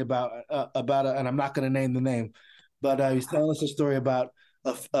story about and I'm not going to name the name, but he was telling us a story about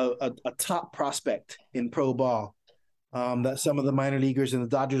a top prospect in pro ball that some of the minor leaguers in the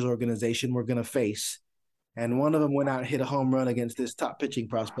Dodgers organization were going to face. And one of them went out and hit a home run against this top pitching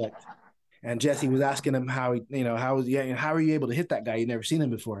prospect. And Jesse was asking him how are you able to hit that guy? You'd never seen him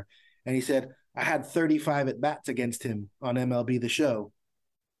before. And he said, I had 35 at bats against him on MLB The Show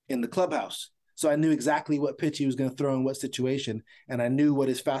in the clubhouse. So I knew exactly what pitch he was going to throw in what situation. And I knew what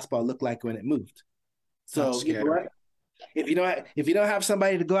his fastball looked like when it moved. So you know what? If you don't have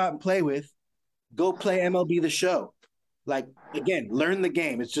somebody to go out and play with, go play MLB The Show. Like, again, learn the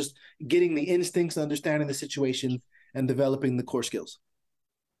game. It's just getting the instincts, understanding the situation, and developing the core skills.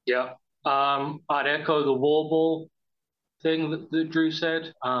 Yeah. I'd echo the wall ball thing that Drew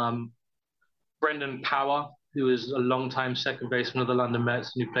said. Brendan Power, who is a long-time second baseman of the London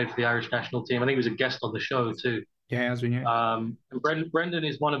Mets and who played for the Irish national team. I think he was a guest on the show too. Yeah, has been. Yeah. And Brendan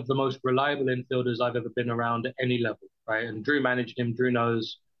is one of the most reliable infielders I've ever been around at any level, right? And Drew managed him. Drew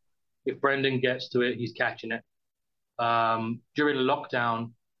knows if Brendan gets to it, he's catching it. During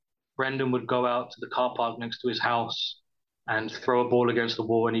lockdown, Brendan would go out to the car park next to his house and throw a ball against the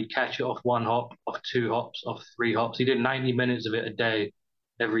wall, and he'd catch it off 1 hop, off 2 hops, off 3 hops. He did 90 minutes of it a day,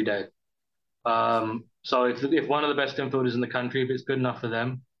 every day. So if one of the best infielders in the country, if it's good enough for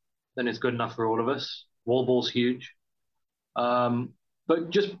them, then it's good enough for all of us. Wall ball's huge. But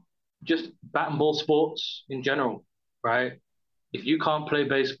just bat and ball sports in general, right? If you can't play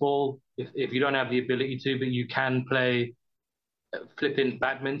baseball, if you don't have the ability to, but you can play flipping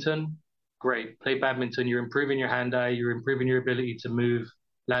badminton, great. Play badminton. You're improving your hand-eye. You're improving your ability to move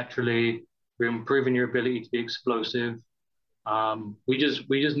laterally. You're improving your ability to be explosive. We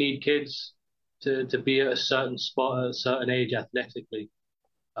just need kids to be at a certain spot at a certain age athletically.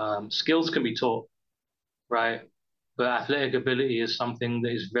 Skills can be taught, right? But athletic ability is something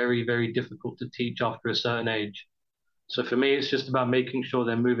that is very, very difficult to teach after a certain age. So for me, it's just about making sure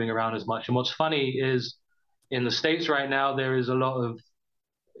they're moving around as much. And what's funny is in the States right now, there is a lot of,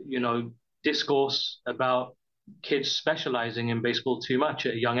 you know, discourse about kids specializing in baseball too much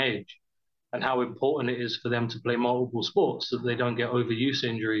at a young age and how important it is for them to play multiple sports so that they don't get overuse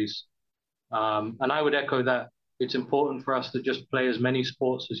injuries. And I would echo that it's important for us to just play as many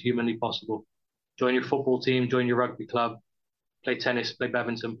sports as humanly possible. Join your football team, join your rugby club, play tennis, play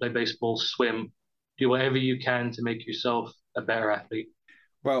badminton, play baseball, swim, do whatever you can to make yourself a better athlete.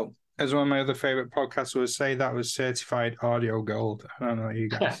 Well, as one of my other favorite podcasts would say, that was certified audio gold. I don't know what you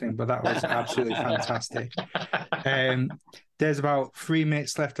guys think, but that was absolutely fantastic. There's about 3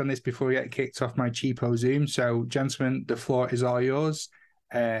 minutes left on this before we get kicked off my cheapo Zoom. So, gentlemen, the floor is all yours.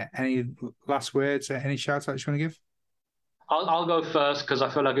 Any last words? Any shout outs you want to give? I'll go first because I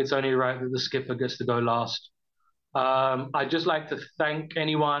feel like it's only right that the skipper gets to go last. I'd just like to thank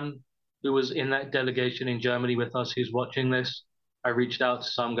anyone who was in that delegation in Germany with us who's watching this. I reached out to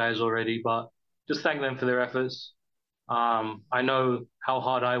some guys already, but just thank them for their efforts. I know how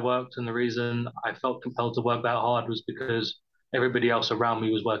hard I worked, and the reason I felt compelled to work that hard was because everybody else around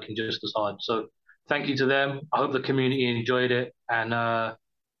me was working just as hard. So thank you to them. I hope the community enjoyed it, and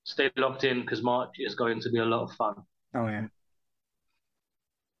stay locked in because March is going to be a lot of fun. Oh, yeah.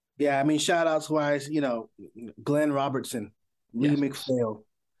 Yeah, I mean, shout outs wise, you know, Glenn Robertson, Lee McPhail,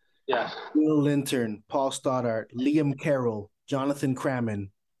 Will Linton, Paul Stoddart, Liam Carroll, Jonathan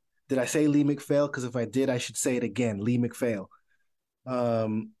Crammon. Did I say Lee McPhail? Because if I did, I should say it again. Lee McPhail.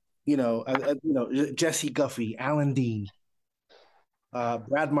 Jesse Guffey, Alan Dean,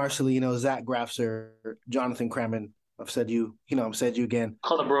 Brad Marcelino, Zach Grafser, Jonathan Crammon. I've said you again.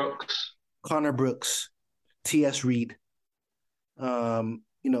 Connor Brooks, T.S. Reed.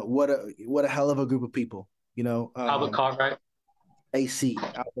 What a hell of a group of people. Albert Cartwright.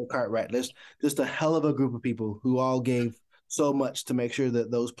 Albert Cartwright. There's just a hell of a group of people who all gave so much to make sure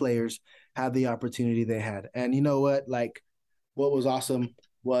that those players had the opportunity they had. And you know what? Like, what was awesome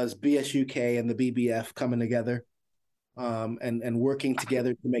was BSUK and the BBF coming together and working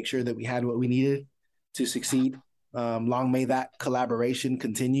together to make sure that we had what we needed to succeed. Long may that collaboration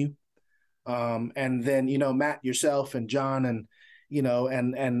continue. And then, Matt, yourself and John and,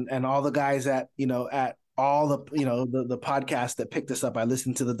 and all the guys at all the podcasts that picked us up. I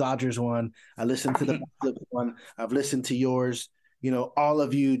listened to the Dodgers one. I listened to the one. I've listened to yours. All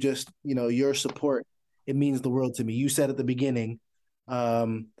of you, just, your support, it means the world to me. You said at the beginning,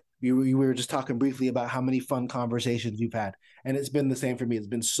 we were just talking briefly about how many fun conversations you've had. And it's been the same for me. It's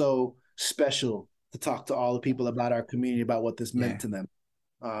been so special to talk to all the people about our community, about what this meant to them.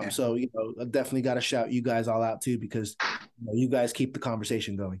 So, I definitely got to shout you guys all out too, because you guys keep the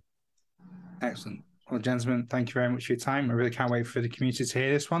conversation going. Excellent. Well, gentlemen, thank you very much for your time. I really can't wait for the community to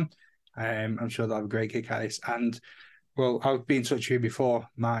hear this one. I'm sure they'll have a great kick at this. And, well, I'll be in touch with you before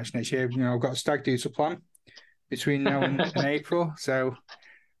March next year. I've got a stag do to plan between now and April. So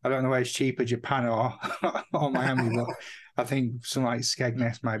I don't know where it's cheaper, Japan or Miami, but I think something like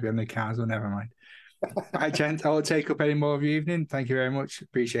Skegness might be on the cards, but never mind. All right, gent, I won't take up any more of your evening. Thank you very much.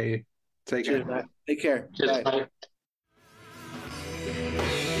 Appreciate you. Take care. Take care. Cheers. Bye.